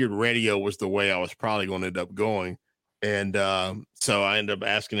I figured radio was the way I was probably going to end up going. And so I ended up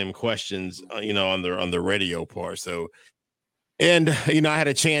asking him questions, on the radio part. So, and, I had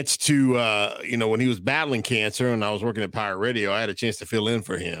a chance to, when he was battling cancer and I was working at Pirate Radio, I had a chance to fill in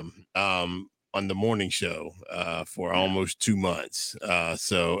for him on the morning show for almost 2 months.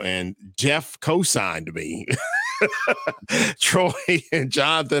 And Jeff co-signed me. Troy and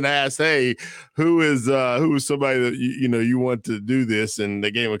Jonathan asked, "Hey, who is somebody that you want to do this?" And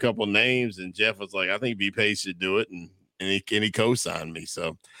they gave him a couple of names, and Jeff was like, "I think B Pays should do it," and he co-signed me.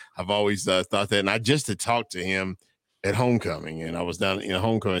 So I've always thought that, and I just had talked to him at homecoming, and I was down in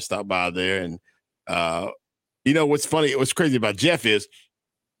homecoming, stopped by there, and what's funny, what's crazy about Jeff is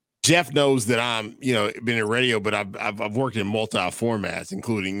Jeff knows that I'm, been in radio, but I've worked in multi formats,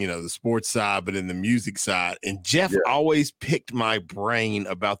 including, the sports side, but in the music side. And Jeff always picked my brain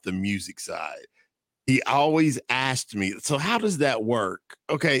about the music side. He always asked me, "So how does that work?"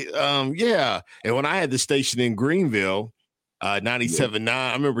 Okay. Yeah. And when I had the station in Greenville, 97.9,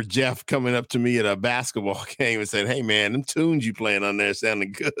 I remember Jeff coming up to me at a basketball game and saying, "Hey man, them tunes you playing on there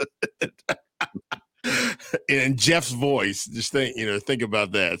sounding good." In Jeff's voice, just think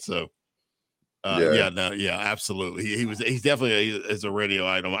about that. So, absolutely. He's definitely is a radio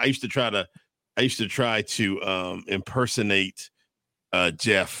item. I used to try to impersonate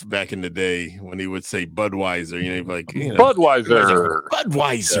Jeff back in the day when he would say Budweiser. He'd be like, Budweiser.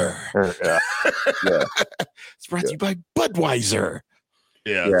 Yeah. It's brought to you by Budweiser.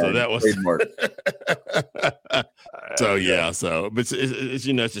 Yeah, so that was trademark. But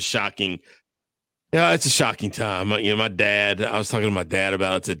it's a shocking. Yeah, it's a shocking time. My dad, I was talking to my dad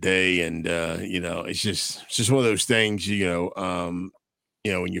about it today, and it's just one of those things, when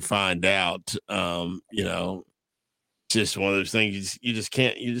you find out, it's just one of those things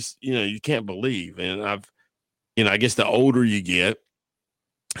you can't believe. And I guess the older you get,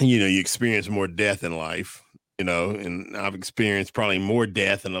 you experience more death in life, and I've experienced probably more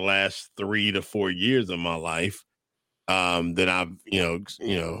death in the last 3 to 4 years of my life than I've,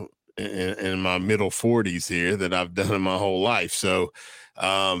 in my middle 40s here that I've done in my whole life. So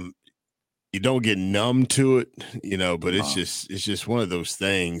you don't get numb to it, you know, but it's just one of those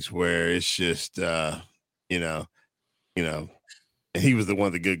things where it's just you know, and he was one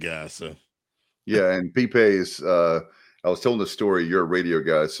of the good guys. So yeah, and Pipe is I was telling the story, you're a radio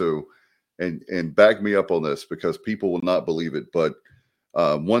guy, so and back me up on this because people will not believe it, but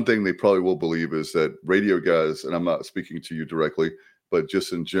one thing they probably will believe is that radio guys, and I'm not speaking to you directly, but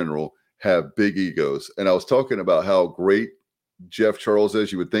just in general, have big egos. And I was talking about how great Jeff Charles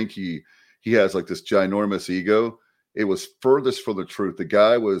is. You would think he has like this ginormous ego. It was furthest from the truth. The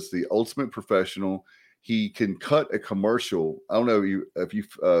guy was the ultimate professional. He can cut a commercial. I don't know if you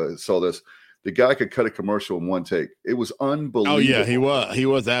saw this. The guy could cut a commercial in one take. It was unbelievable. Oh yeah, he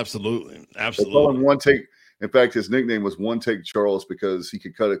was absolutely. In one take. In fact, his nickname was One Take Charles because he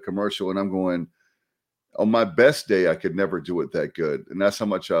could cut a commercial. And I'm going, on my best day, I could never do it that good. And that's how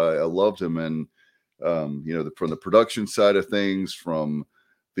much I loved him. And, you know, from the production side of things, from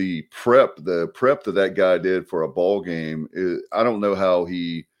the prep that guy did for a ball game, I don't know how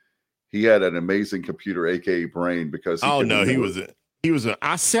he had an amazing computer, aka brain, because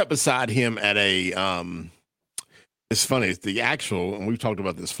I sat beside him at a it's funny, it's the actual, and we've talked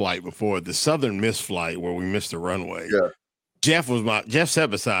about this flight before, the Southern Miss flight where we missed the runway. Yeah. Jeff sat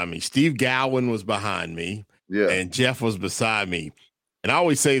beside me. Steve Gowan was behind me. Yeah. And Jeff was beside me. And I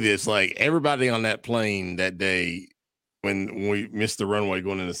always say this, like everybody on that plane that day, when we missed the runway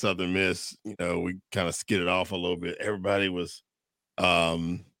going into Southern Miss, you know, we kind of skidded off a little bit. Everybody was,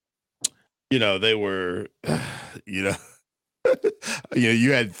 you know, they were, you know,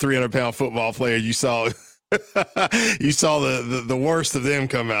 you had 300-pound football players. You saw the worst of them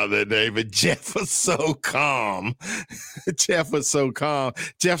come out that day, but Jeff was so calm. Jeff's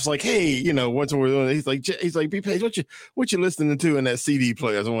like, hey, you know, what's we're doing? He's like, B-Page, what you listening to in that CD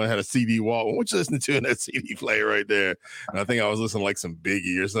player? I was the one that had a CD wall. What you listening to in that CD player right there? And I think I was listening to like some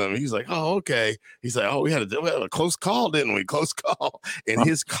Biggie or something. He's like, oh, okay. He's like, oh, we had a close call, didn't we? Close call. And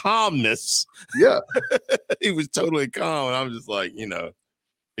his calmness. Yeah. He was totally calm. And I'm just like, you know,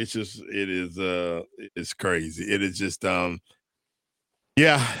 it's crazy. It is just that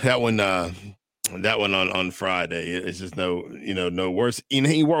one on Friday. It's just no worse. And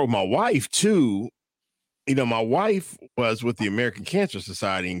he worked with my wife too. You know, my wife was with the American Cancer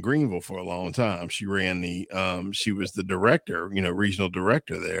Society in Greenville for a long time. She ran she was the director, you know, regional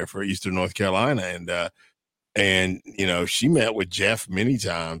director there for Eastern North Carolina. And you know, she met with Jeff many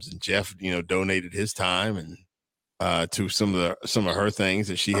times, and Jeff, you know, donated his time and to some of her things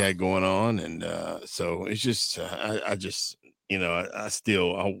that she had going on. And so it's just, I just, you know, I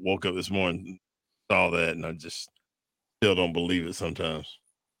woke up this morning, saw that, and I just still don't believe it sometimes.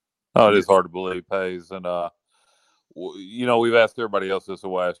 Oh, it is hard to believe, Hayes. And, you know, we've asked everybody else this, so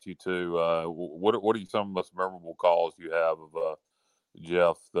we'll ask you too. What are some of the most memorable calls you have of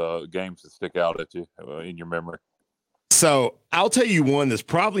Jeff, the games that stick out at you in your memory? So I'll tell you one that's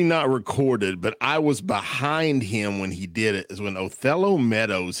probably not recorded, but I was behind him when he did it, is when Othello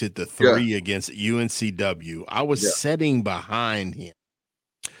Meadows hit the 3 against UNCW. I was sitting behind him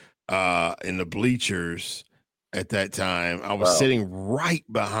in the bleachers at that time. I was sitting right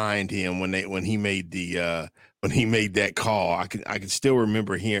behind him when he made that call. I could still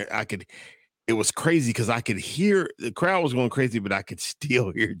remember hearing. It was crazy because I could hear the crowd was going crazy, but I could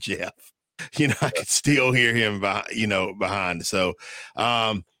still hear Jeff. You know, I could still hear him behind. So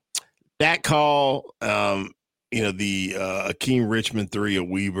that call, you know, the Akeem Richmond 3 of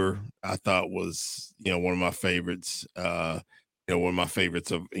Weber, I thought was, you know, one of my favorites. You know, one of my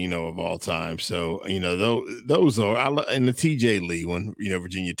favorites of all time. So, you know, those are, and the TJ Lee one, you know,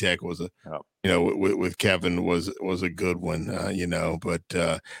 Virginia Tech was you know, with Kevin was a good one, you know, but,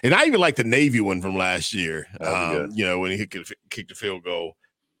 and I even like the Navy one from last year, you know, when he kicked the field goal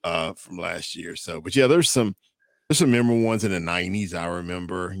from last year. So, but yeah, there's some memorable ones in the 90s. I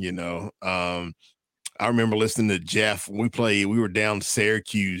remember, you know, I remember listening to Jeff. We were down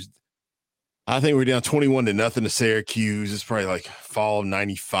Syracuse. I think we were down 21-0 to Syracuse. It's probably like fall of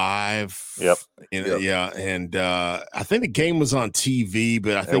 95. Yep. Yeah. And I think the game was on TV,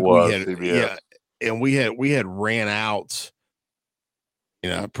 but I think we had ran out. You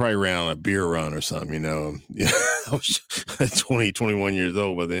know, I probably ran on a beer run or something, you know. I was 20, 21 years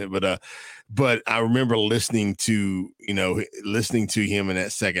old by then. But I remember listening to him in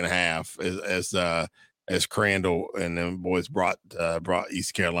that second half as Crandall and them boys brought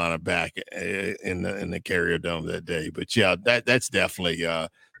East Carolina back in the Carrier Dome that day. But yeah, that's definitely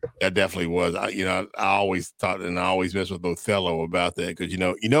that definitely was. I always thought, and I always mess with Othello about that, because you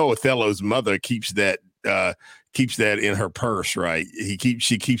know Othello's mother keeps that keeps that in her purse, right?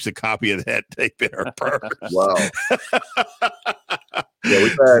 She keeps a copy of that tape in her purse. Wow.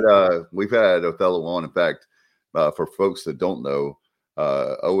 Yeah, we've had Othello on. In fact, for folks that don't know,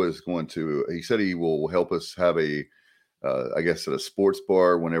 O is going to. He said he will help us have a, I guess, at a sports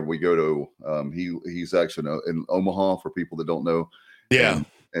bar whenever we go to. He's actually in Omaha, for people that don't know. Yeah,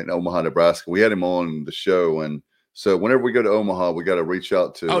 in Omaha, Nebraska. We had him on the show, and so whenever we go to Omaha, we got to reach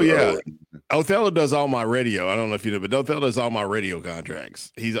out to. Oh yeah, Othello does all my radio. I don't know if you know, but Othello does all my radio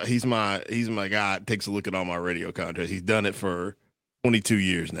contracts. He's my guy. Takes a look at all my radio contracts. He's done it for 22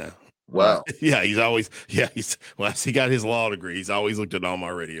 years now. Wow. Yeah, he got his law degree. He's always looked at all my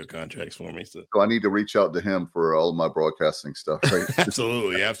radio contracts for me. So I need to reach out to him for all of my broadcasting stuff. Right?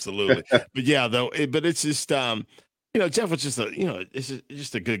 absolutely. But yeah, but it's just Jeff was just it's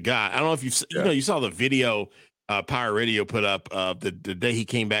just a good guy. I don't know if you saw the video Pirate Radio put up the day he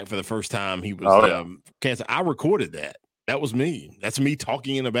came back for the first time. He was cancer. I recorded that. That was me. That's me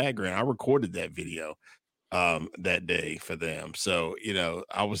talking in the background. I recorded that video that day for them. So,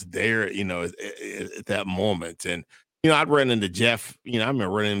 I was there, at that moment. And, I'd run into Jeff, I remember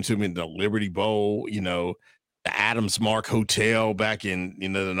running into him in the Liberty Bowl, the Adams Mark Hotel back in, the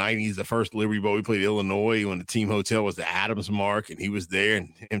 90s, the first Liberty Bowl we played Illinois when the team hotel was the Adams Mark, and he was there and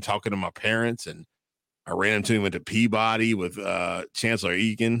him talking to my parents. And I ran into him at the Peabody with Chancellor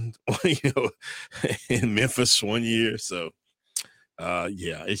Egan, in Memphis one year. So,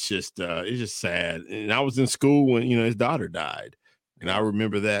 it's just sad. And I was in school when, his daughter died. And I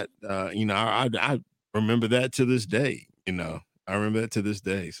remember that, I remember that to this day, I remember that to this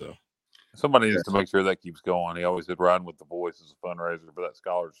day. So somebody needs to make sure that keeps going. He always did Riding with the Boys as a fundraiser for that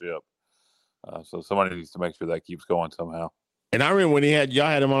scholarship. So somebody needs to make sure that keeps going somehow. And I remember when y'all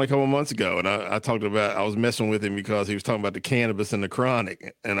had him on a couple of months ago, and I was messing with him because he was talking about the cannabis and the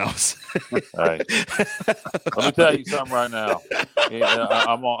chronic, and I was. Right. Let me tell you something right now.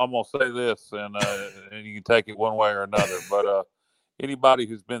 I'm gonna say this, and you can take it one way or another. But anybody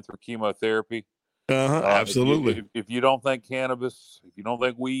who's been through chemotherapy, absolutely. If you don't think cannabis, if you don't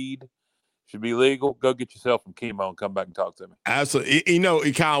think weed should be legal, go get yourself some chemo and come back and talk to me.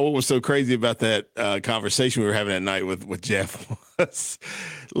 Absolutely. Kyle, what was so crazy about that conversation we were having that night with Jeff was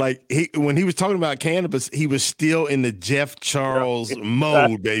like when he was talking about cannabis, he was still in the Jeff Charles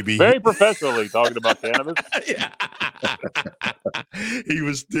mode, baby. Very professionally talking about cannabis. Yeah. He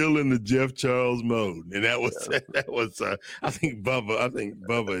was still in the Jeff Charles mode. And that was I think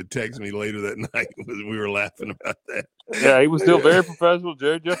Bubba had texted me later that night when we were laughing about that. Yeah, he was still very professional,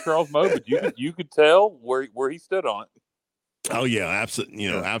 Jeff Charles mode, but you could tell where he stood on it. Oh yeah,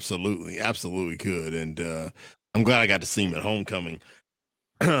 absolutely could. And I'm glad I got to see him at homecoming.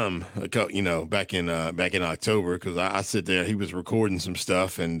 Back in October, because I sit there. He was recording some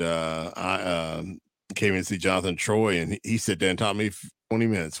stuff, and I came in to see Jonathan Troy, and he sat there and taught me 20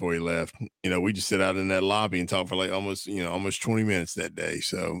 minutes before he left. We just sit out in that lobby and talk for like almost 20 minutes that day.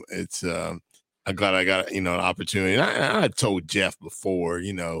 So it's I'm glad I got an opportunity. And I told Jeff before,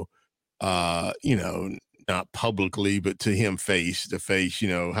 not publicly, but to him face to face,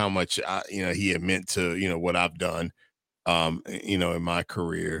 how much he had meant to what I've done, in my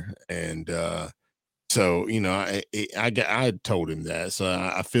career. And so I told him that. So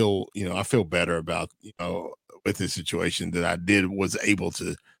I feel better about with the situation that I was able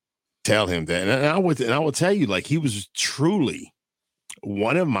to tell him that. And I will tell you, like, he was truly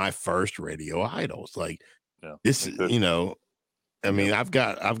one of my first radio idols. Like, this, I mean, I've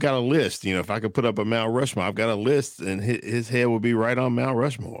got a list. If I could put up a Mount Rushmore, I've got a list, and his head would be right on Mount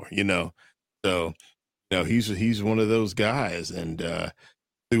Rushmore. So he's one of those guys, and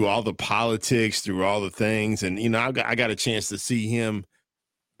through all the politics, through all the things, and I got a chance to see him,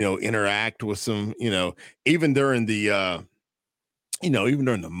 interact with some, even during the. Even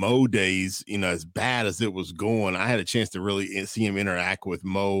during the Mo days, as bad as it was going, I had a chance to really see him interact with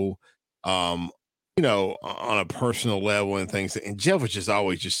Mo, on a personal level and things. And Jeff was just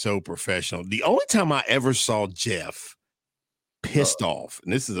always just so professional. The only time I ever saw Jeff pissed off,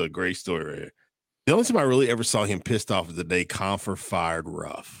 and this is a great story right here. The only time I really ever saw him pissed off is the day Confer fired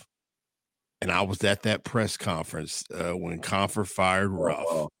Ruff. And I was at that press conference when Confer fired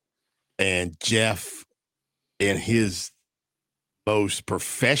Ruff. And Jeff, in his most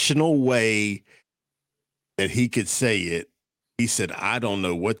professional way that he could say it, he said, "I don't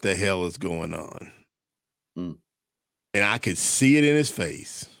know what the hell is going on." And I could see it in his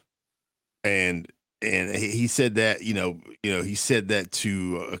face. And he said that, he said that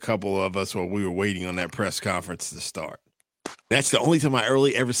to a couple of us while we were waiting on that press conference to start. That's the only time I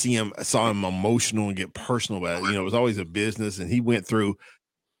ever saw him emotional and get personal about it. It was always a business, and he went through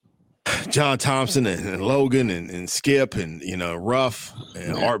John Thompson and Logan and Skip and, Ruff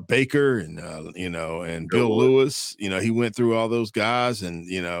and Art Baker and, and Bill Lewis. He went through all those guys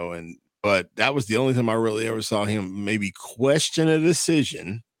but that was the only time I really ever saw him maybe question a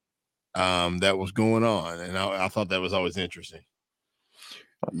decision that was going on. And I thought that was always interesting.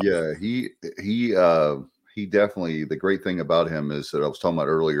 Yeah, he definitely, the great thing about him is that I was talking about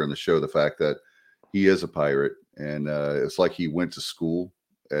earlier in the show, the fact that he is a Pirate, and it's like he went to school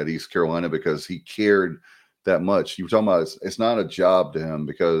at East Carolina because he cared that much. You were talking about it's not a job to him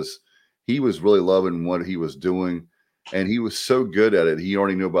because he was really loving what he was doing, and he was so good at it. He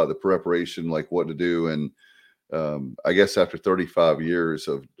already knew about the preparation, like what to do. And I guess after 35 years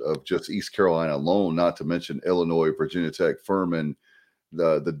of just East Carolina alone, not to mention Illinois, Virginia Tech, Furman,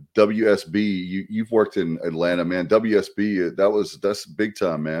 the WSB, you've worked in Atlanta, man. WSB, that's big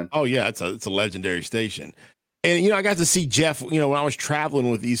time, man. Oh yeah, it's a legendary station. And I got to see Jeff, when I was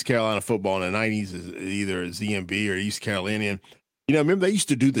traveling with East Carolina football in the 90s, either ZMB or East Carolinian. Remember they used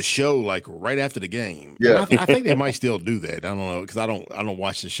to do the show like right after the game. Yeah, I think they might still do that. I don't know, because I don't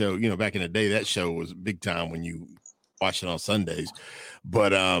watch the show. Back in the day, that show was big time when you watch it on Sundays. But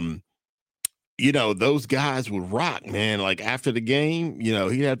those guys would rock, man. Like after the game,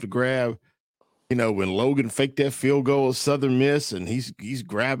 he'd have to grab, when Logan faked that field goal at Southern Miss, and he's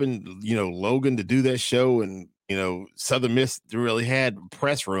grabbing, Logan to do that show. And, Southern Miss really had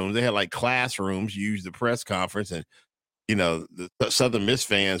press rooms. They had like classrooms, you use the press conference. And, the Southern Miss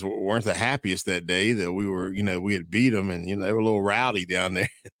fans weren't the happiest that day that we were, we had beat them, and, they were a little rowdy down there.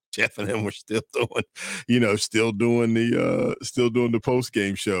 Jeff and them were still doing the post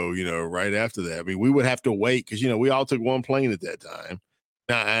game show, right after that. I mean, we would have to wait because, we all took one plane at that time.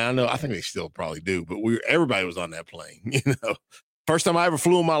 Now, I think they still probably do, but everybody was on that plane, First time I ever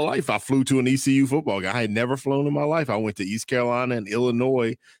flew in my life, I flew to an ECU football game. I had never flown in my life. I went to East Carolina and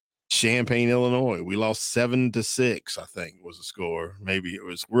Illinois, Champaign, Illinois. We lost 7-6, I think was the score. Maybe it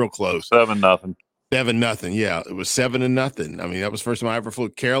was real close. 7-0. 7-0. Yeah, it was 7-0. I mean, that was the first time I ever flew.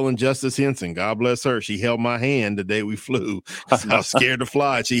 Carolyn Justice Henson, God bless her. She held my hand the day we flew. I was scared to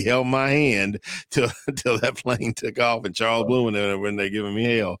fly. She held my hand till that plane took off, and Charles Bloom when they giving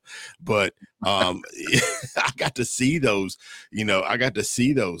me hell. But I got to see those. I got to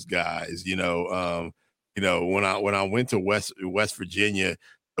see those guys. When I went to West Virginia,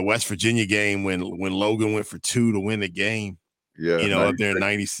 the West Virginia game when Logan went for 2 to win the game. Yeah, up there in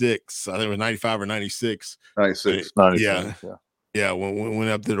 96. I think it was 95 or 96. 96. Yeah. Went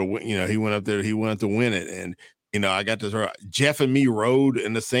up there to win. He went up there. He wanted to win it, and I got to. Jeff and me rode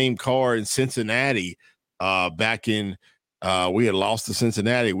in the same car in Cincinnati. Back in, we had lost to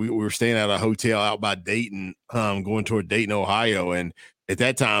Cincinnati. We were staying at a hotel out by Dayton, going toward Dayton, Ohio, and at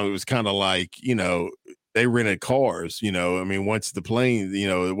that time it was kind of like they rented cars. I mean, once the plane,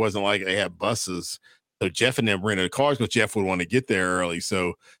 it wasn't like they had buses. So Jeff and them rented cars because Jeff would want to get there early.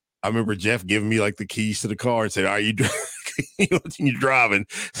 So I remember Jeff giving me like the keys to the car and said, "Are you driving?"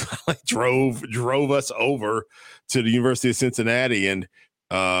 So I like drove us over to the University of Cincinnati. And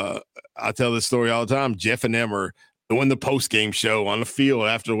I tell this story all the time. Jeff and them are doing the post game show on the field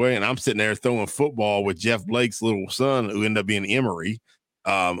after the way, and I'm sitting there throwing football with Jeff Blake's little son, who ended up being Emory.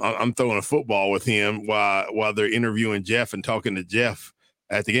 I'm throwing a football with him while they're interviewing Jeff and talking to Jeff.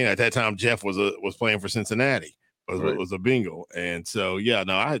 At the game, at that time, Jeff was playing for Cincinnati, was a Bengal, and so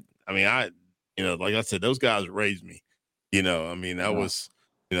like I said, those guys raised me. It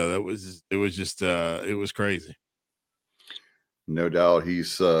was crazy. No doubt,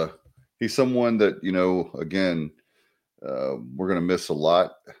 he's someone that again, we're gonna miss a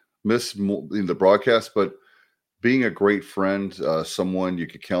lot, in the broadcast, but being a great friend, someone you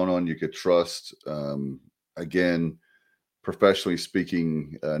could count on, you could trust. Again, professionally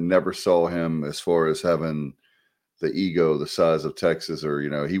speaking, never saw him as far as having the ego the size of Texas,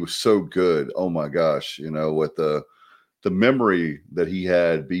 or he was so good. Oh my gosh, with the memory that he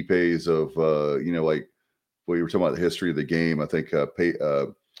had, BPAs of like what you were talking about, the history of the game. I think Andrew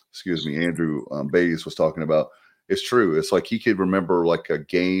Bays was talking about. It's true. It's like he could remember like a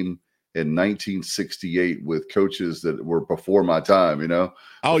game in 1968 with coaches that were before my time,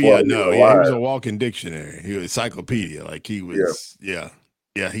 Oh yeah, no, yeah, he was a walking dictionary. He was encyclopedia. Like he was, yeah.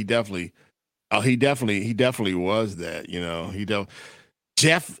 He definitely was that.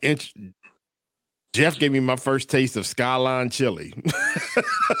 Jeff gave me my first taste of Skyline chili.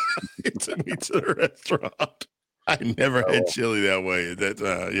 He took me to the restaurant. I never had chili that way at that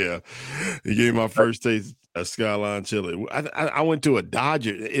time. Yeah, he gave me my first taste of Skyline chili. I went to a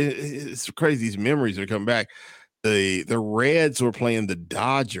Dodger. It's crazy. These memories are coming back. The Reds were playing the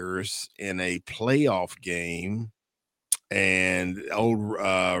Dodgers in a playoff game, and old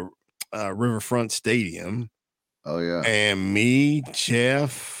Riverfront Stadium. Oh yeah. And me,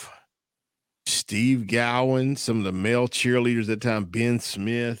 Jeff, Steve Gowan, some of the male cheerleaders at the time, Ben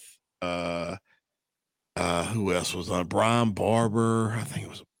Smith, who else was on? Brian Barber. I think it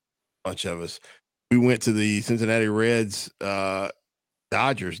was a bunch of us. We went to the Cincinnati Reds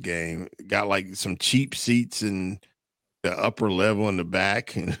Dodgers game, got like some cheap seats in the upper level in the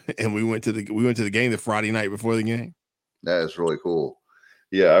back, and we went to the game the Friday night before the game. That is really cool.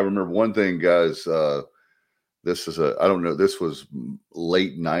 Yeah, I remember one thing, guys. This is I don't know, this was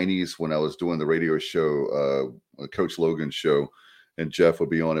late 90s when I was doing the radio show, Coach Logan's show, and Jeff would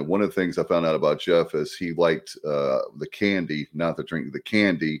be on it. One of the things I found out about Jeff is he liked the candy, not the drink, the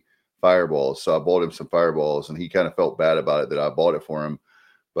candy Fireballs. So I bought him some Fireballs, and he kind of felt bad about it that I bought it for him.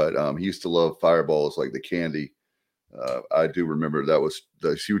 But he used to love Fireballs, like the candy. I do remember that was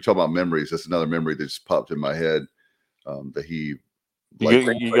you were talking about memories. That's another memory that just popped in my head. That he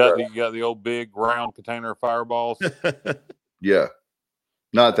you got the old big round container of Fireballs. Yeah,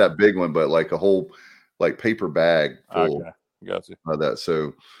 not that big one, but like a whole like paper bag full. Okay, gotcha. Of that.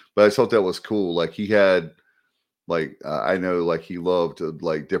 So, but I thought that was cool. Like he had, like I know, like he loved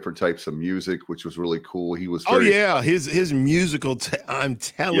like different types of music, which was really cool. He was his musical. I'm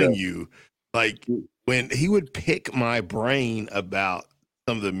telling you, like when he would pick my brain about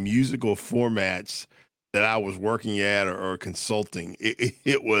some of the musical formats that I was working at or consulting,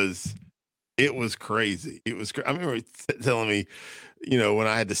 it was crazy. It was. I remember telling me, you know, when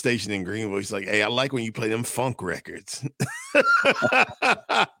I had the station in Greenville, he's like, "Hey, I like when you play them funk records."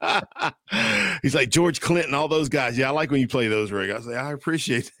 He's like, George Clinton, all those guys. Yeah, I like when you play those records. I was like, I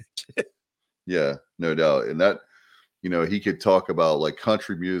appreciate that. Yeah, no doubt. And that, you know, he could talk about like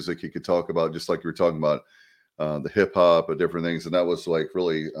country music. He could talk about, just like you were talking about, the hip hop and different things. And that was like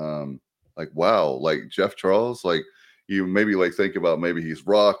really like, wow, like Jeff Charles, like you maybe like think about maybe he's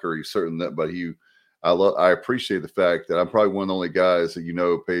rock or he's certain that, but I appreciate the fact that I'm probably one of the only guys that, you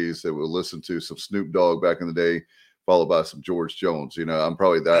know, Pays, that will listen to some Snoop Dogg back in the day, followed by some George Jones. You know, I'm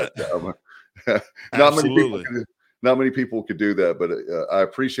probably that. Not many people could do that, but I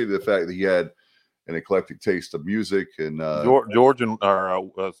appreciated the fact that he had an eclectic taste of music. And George and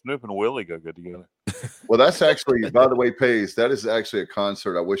Snoop and Willie go good together. Well, that's actually, by the way, Pays, that is actually a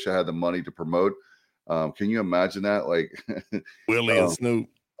concert I wish I had the money to promote. Can you imagine that? Like Willie and Snoop.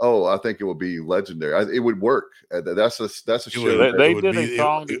 Oh, I think it would be legendary. It would work. That's a show. They did a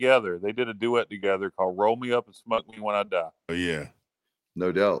song together. They did a duet together called "Roll Me Up and Smoke Me When I Die." Oh yeah,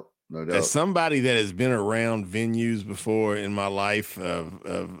 no doubt. As somebody that has been around venues before in my life,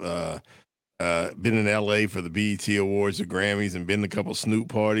 been in LA for the BET Awards or Grammys, and been to a couple Snoop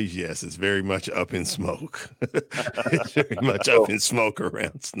parties. Yes, it's very much up in smoke. It's very much up in smoke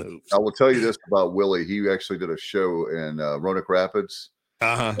around Snoop. I will tell you this about Willie. He actually did a show in Roanoke Rapids.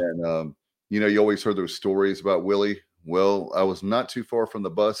 And, you know, you always heard those stories about Willie. Well, I was not too far from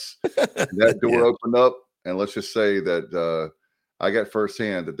the bus. That door opened up, and let's just say that I got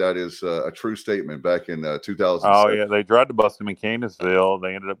firsthand that is a true statement back in 2000. Oh, yeah. They tried to bust him in Canesville.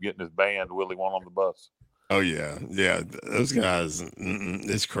 They ended up getting his band. Willie won on the bus. Oh, yeah. Yeah. Those guys,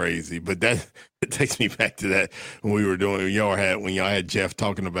 it's crazy. But it takes me back to that when we were doing, when y'all had Jeff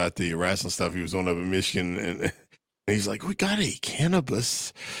talking about the wrestling stuff he was on up in Michigan, and he's like, we got a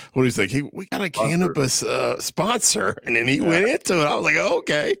cannabis. What he's like, we got a cannabis sponsor, and then he went into it. I was like, oh,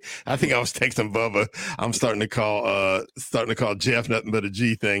 okay. I think I was texting Bubba. I'm starting to call Jeff nothing but a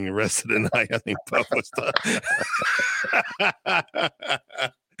G thing the rest of the night. I think Bubba's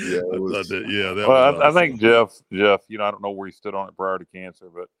I think Jeff. You know, I don't know where he stood on it prior to cancer,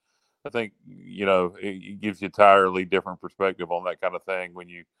 but I think, you know, it gives you an entirely different perspective on that kind of thing when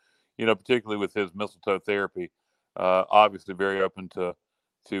you know, particularly with his mistletoe therapy. Obviously very open to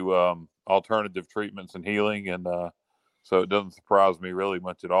alternative treatments and healing, and so it doesn't surprise me really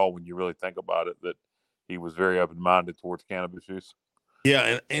much at all when you really think about it that he was very open-minded towards cannabis use.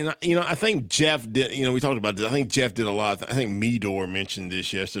 Yeah, and you know, I think Jeff did. You know, we talked about this. I think Jeff did a lot. I think Meador mentioned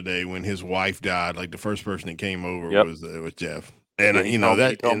this yesterday when his wife died. Like the first person that came over was Jeff, and you know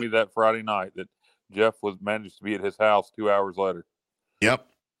he told me that Friday night that Jeff managed to be at his house 2 hours later. Yep.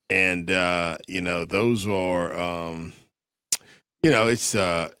 And, you know, those are, you know, he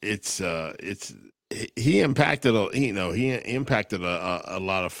impacted a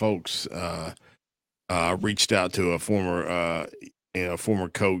lot of folks. Reached out to a former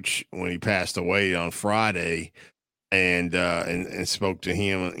coach when he passed away on Friday, and spoke to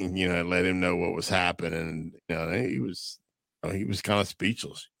him, and, you know, let him know what was happening. And, you know, he was kind of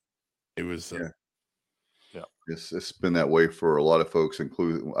speechless. It was, It's been that way for a lot of folks,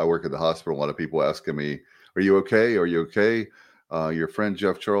 including I work at the hospital. A lot of people asking me, "Are you okay? Are you okay?" your friend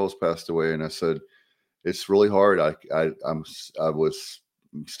Jeff Charles passed away. And I said, it's really hard. I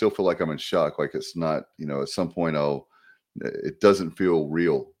still feel like I'm in shock. Like it's not, at some point it doesn't feel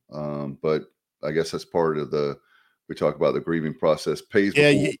real. But I guess that's part of we talk about the grieving process.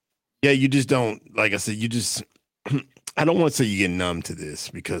 You just don't, like I said, I don't want to say you get numb to this,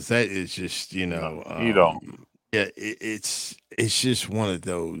 because that is just, you don't. Yeah, it's just one of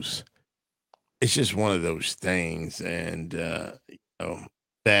those. It's just one of those things, and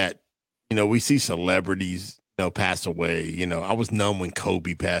that we see celebrities pass away. I was numb when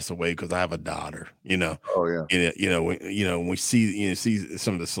Kobe passed away because I have a daughter. Oh yeah. When we see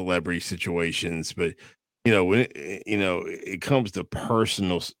some of the celebrity situations, but when it comes to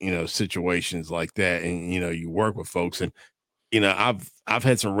personal situations like that, and you work with folks, and I've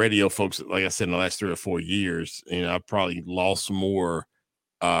had some radio folks, like I said, in the last 3 or 4 years. I've probably lost more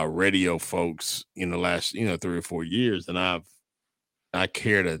radio folks in the last 3 or 4 years than I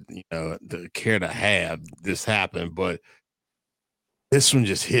care to have this happen. But this one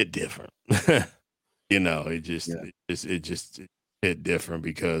just hit different. It just hit different,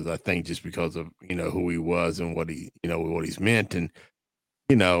 because I think just because of who he was and what he's meant. And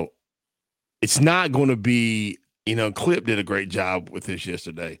it's not going to be, Clip did a great job with this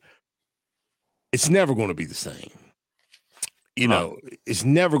yesterday. It's never going to be the same. It's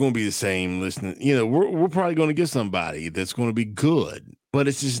never going to be the same. Listening, we're probably going to get somebody that's going to be good, but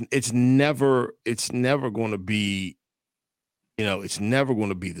it's never going to be, it's never going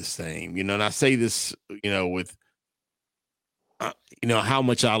to be the same. And I say this, with, how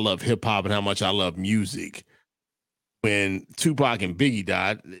much I love hip hop and how much I love music. When Tupac and Biggie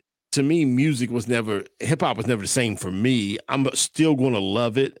died, to me, hip hop was never the same for me. I'm still going to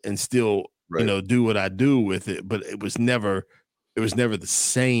love it and still, do what I do with it, but it was never the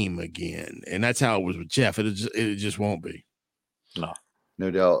same again. And that's how it was with Jeff. It just won't be.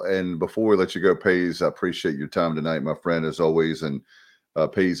 No doubt. And before we let you go, Pays, I appreciate your time tonight, my friend, as always. And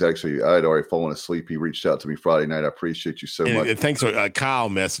Pays, actually, I had already fallen asleep. He reached out to me Friday night. I appreciate you so much. And thanks for Kyle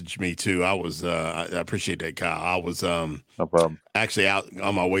messaged me too. I was I appreciate that, Kyle. I was no problem. Actually out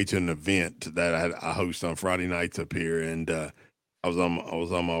on my way to an event that I host on Friday nights up here, and I was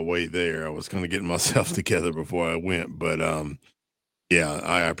on my way there. I was kind of getting myself together before I went, but yeah,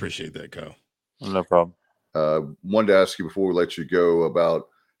 I appreciate that, Kyle. No problem. Wanted to ask you before we let you go about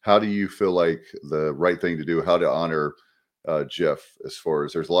how do you feel like the right thing to do, how to honor Jeff, as far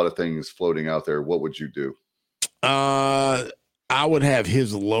as there's a lot of things floating out there. What would you do? I would have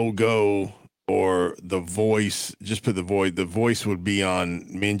his logo or the voice, just put the voice. The voice would be on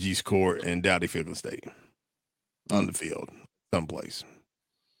Minji's court and Dowdy Field Stadium on the field, someplace.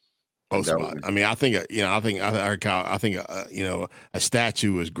 Close spot. I mean, I think a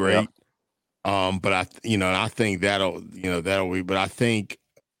statue is great. Yeah. But I think that'll be, but I think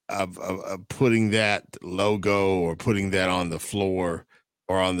of putting that logo or putting that on the floor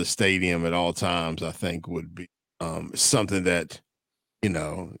or on the stadium at all times, I think would be something that,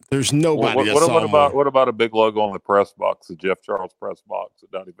 there's nobody. What about a big logo on the press box, the Jeff Charles press box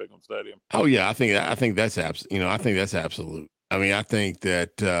at Dowdy Field Stadium? Oh yeah, I think that's absolute. I mean, I think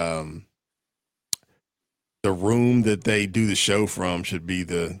that the room that they do the show from should be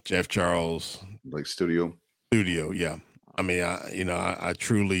the Jeff Charles studio. Yeah. I mean, I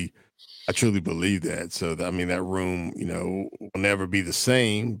truly believe that. So that room, will never be the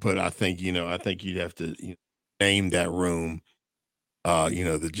same, but I think you'd have to name that room,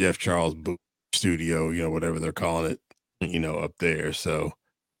 the Jeff Charles studio, whatever they're calling it, up there. So,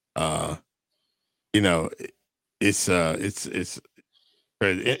 it's I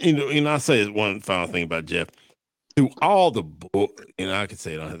say one final thing about Jeff. Through all the I could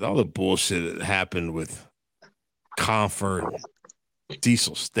say it, all the bullshit that happened with Comfort,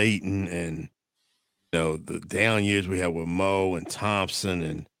 Cecil Staten, and the down years we had with Mo and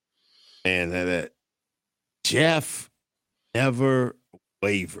Thompson, and that Jeff never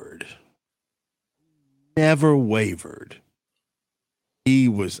wavered. He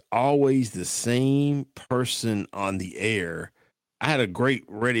was always the same person on the air. I had a great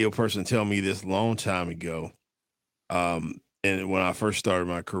radio person tell me this a long time ago. And when I first started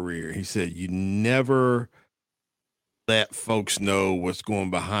my career, he said, you never let folks know what's going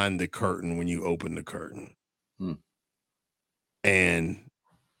behind the curtain when you open the curtain. And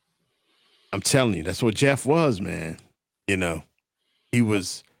I'm telling you, that's what Jeff was, man. He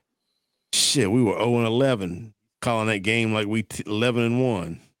was we were 0-11, calling that game like we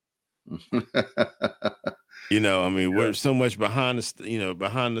 11-1. We're so much behind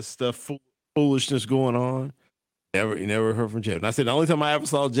the stuff, foolishness going on. You never heard from Jeff. And I said the only time I ever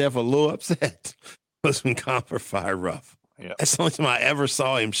saw Jeff a little upset was when Comfort fired rough. Yeah. That's the only time I ever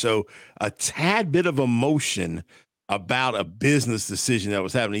saw him show a tad bit of emotion about a business decision that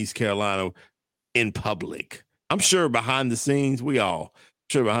was happening in East Carolina in public. I'm sure behind the scenes, behind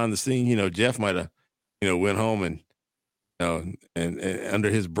the scenes, Jeff might have, went home and, and under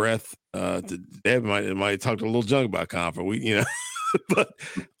his breath, Deb might have talked a little junk about Confer. But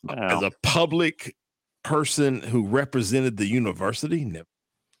as a public person who represented the university,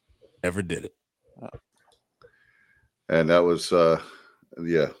 never did it. And that was,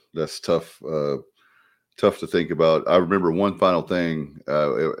 that's tough. Tough to think about. I remember one final thing.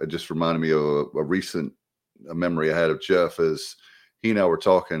 It just reminded me of a recent memory I had of Jeff. Is he and I were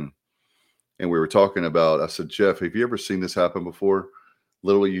talking, and we were talking about. I said, Jeff, have you ever seen this happen before?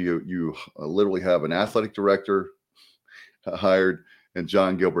 Literally, you literally have an athletic director hired and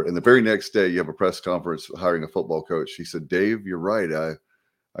John Gilbert, and the very next day you have a press conference hiring a football coach. He said, Dave, you're right.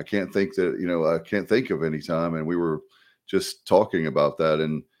 I can't think that I can't think of any time. And we were just talking about that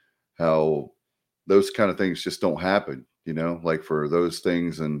and how those kind of things just don't happen, like for those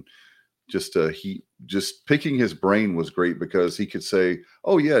things. And just picking his brain was great because he could say,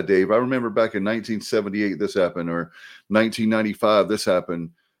 oh yeah, Dave, I remember back in 1978, this happened, or 1995, this happened.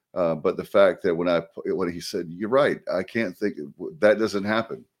 But the fact that when he said, you're right, I can't think that doesn't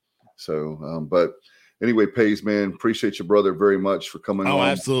happen. So, but anyway, Pays, man, appreciate your brother very much for coming on. Oh,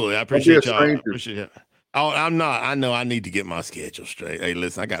 absolutely. I appreciate y'all. Appreciate it. Oh, I'm not. I know I need to get my schedule straight. Hey,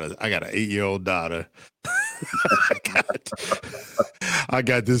 listen, I got an 8-year-old daughter. I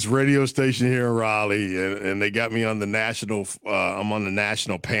got this radio station here in Raleigh, and they got me on the national. I'm on the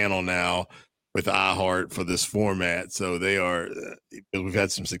national panel now with iHeart for this format. So they are. We've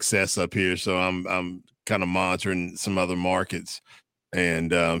had some success up here, so I'm kind of monitoring some other markets.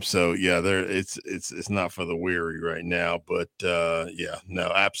 And so yeah, it's not for the weary right now, but yeah, no,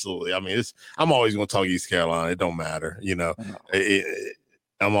 absolutely. I mean, I'm always going to talk East Carolina. It don't matter,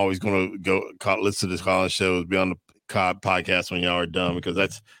 I'm always going to go listen to the Collins shows, be on the podcast when y'all are done,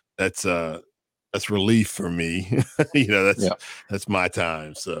 because that's relief for me. That's my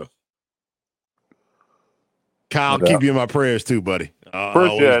time. So Kyle, keep you in my prayers too, buddy.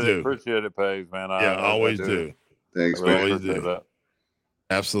 Appreciate it, Pays, man. I always do. Thanks, man. Always do that.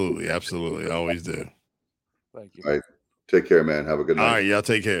 Absolutely. I always do. Thank you. All right. Take care, man. Have a good night. All right. Y'all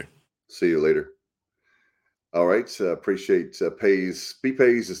take care. See you later. All right. Appreciate Pays. B.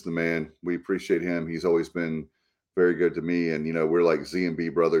 Pays is the man. We appreciate him. He's always been very good to me. And, we're like Z and B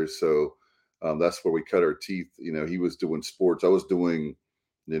brothers. So that's where we cut our teeth. He was doing sports. I was doing,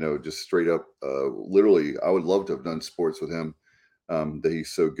 just straight up, literally, I would love to have done sports with him. That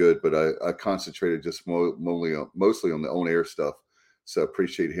he's so good. But I concentrated just mostly on the on-air stuff. So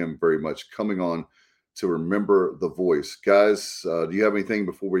appreciate him very much coming on to Remember the Voice. Guys, do you have anything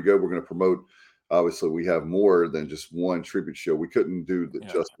before we go? We're going to promote. Obviously, we have more than just one tribute show. We couldn't do the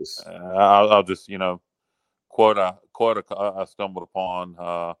justice. I'll just, quote I stumbled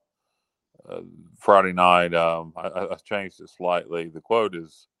upon Friday night. I changed it slightly. The quote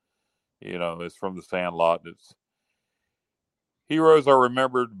is, it's from The Sandlot. It's, heroes are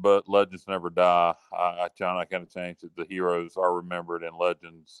remembered, but legends never die. I kind of changed it. The heroes are remembered, and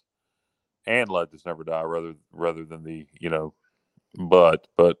legends never die. Rather than the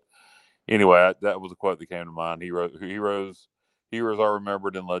but anyway, that was a quote that came to mind. Heroes are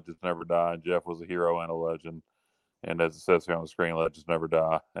remembered, and legends never die. And Jeff was a hero and a legend. And as it says here on the screen, legends never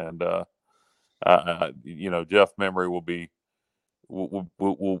die. And Jeff's memory will be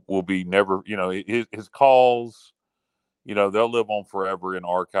never. His calls. They'll live on forever in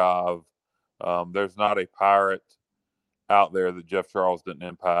archive. There's not a pirate out there that Jeff Charles didn't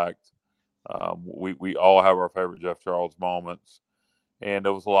impact. We all have our favorite Jeff Charles moments, and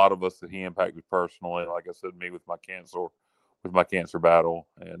there was a lot of us that he impacted personally. Like I said, me with my cancer battle,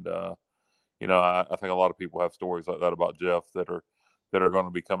 and I think a lot of people have stories like that about Jeff that are going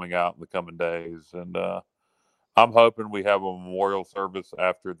to be coming out in the coming days. And I'm hoping we have a memorial service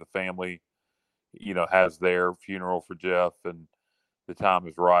after the family has their funeral for Jeff and the time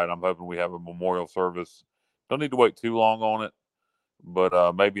is right. I'm hoping we have a memorial service. Don't need to wait too long on it,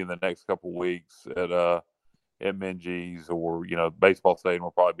 but maybe in the next couple of weeks at Minges, or baseball stadium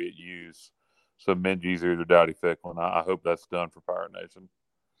will probably be at Hughes. So Minges or either Dowdy Ficklin. I hope that's done for Pirate Nation.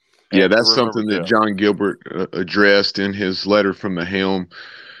 Yeah, that's something that John Gilbert addressed in his letter from the helm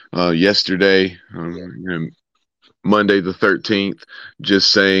yesterday, Monday the 13th,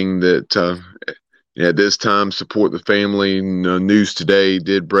 just saying that at this time, support the family. News Today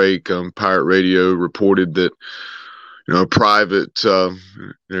did break. Pirate Radio reported that private,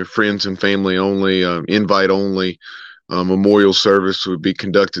 friends and family only, invite only memorial service would be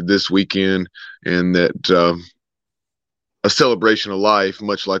conducted this weekend, and that a celebration of life,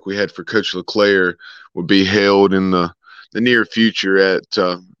 much like we had for Coach LeClaire, will be held in the near future at,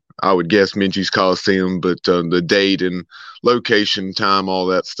 I would guess, Minges Coliseum, but the date and location, time, all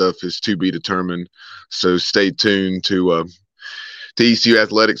that stuff is to be determined. So stay tuned to ECU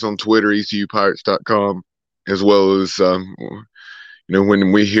Athletics on Twitter, ECUPirates.com, as well as,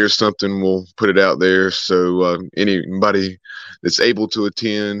 when we hear something, we'll put it out there. So anybody that's able to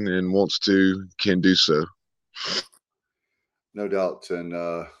attend and wants to can do so. No doubt.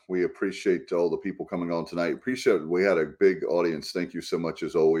 And we appreciate all the people coming on tonight. Appreciate it. We had a big audience. Thank you so much,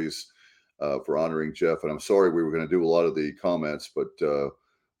 as always, for honoring Jeff. And I'm sorry we were going to do a lot of the comments, but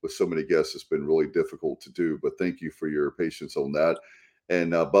with so many guests, it's been really difficult to do. But thank you for your patience on that.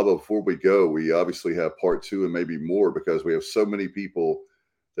 And Bubba, before we go, we obviously have part 2 and maybe more, because we have so many people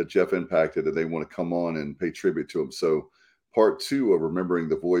that Jeff impacted and they want to come on and pay tribute to him. So part 2 of Remembering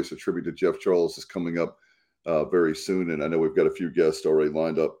the Voice, a tribute to Jeff Charles, is coming up very soon. And I know we've got a few guests already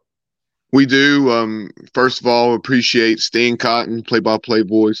lined up. We do. First of all, appreciate Stan Cotton, play-by-play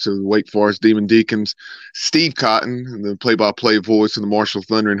voice of the Wake Forest Demon Deacons, Steve Cotton, the play-by-play voice of the Marshall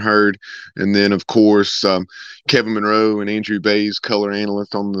Thundering Herd, and then, of course, Kevin Monroe and Andrew Bays, color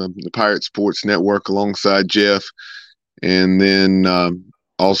analyst on the Pirate Sports Network, alongside Jeff, and then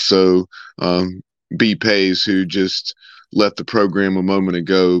also B. Pays, who just left the program a moment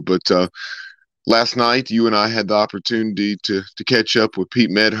ago. But last night, you and I had the opportunity to catch up with Pete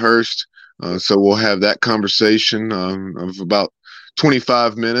Medhurst. So we'll have that conversation of about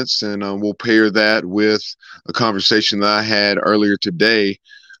 25 minutes, and we'll pair that with a conversation that I had earlier today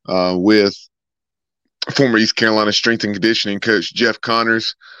with former East Carolina strength and conditioning coach Jeff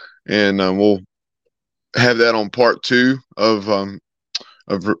Connors, and we'll have that on part 2 of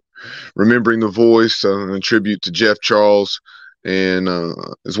Remembering the Voice, a tribute to Jeff Charles, and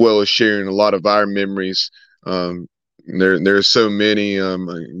as well as sharing a lot of our memories. There are so many,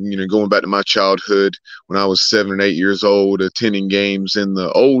 going back to my childhood when I was 7 and 8 years old, attending games in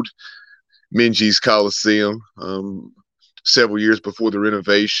the old Minges Coliseum several years before the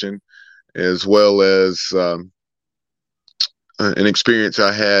renovation, as well as an experience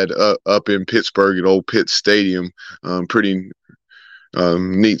I had up in Pittsburgh at Old Pitt Stadium. Pretty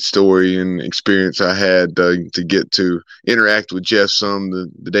neat story and experience I had to get to interact with Jeff some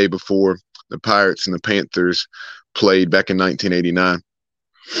the day before the Pirates and the Panthers played back in 1989.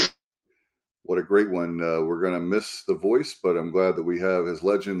 What a great one. We're going to miss the voice, but I'm glad that we have his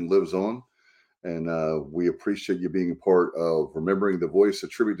legend lives on. And we appreciate you being a part of Remembering the Voice, a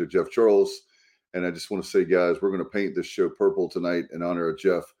tribute to Jeff Charles. And I just want to say, guys, we're going to paint this show purple tonight in honor of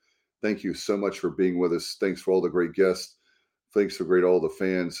Jeff. Thank you so much for being with us. Thanks for all the great guests. Thanks for all the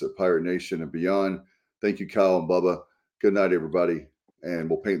fans of Pirate Nation and beyond. Thank you, Kyle and Bubba. Good night, everybody. And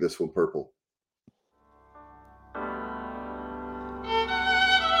we'll paint this one purple.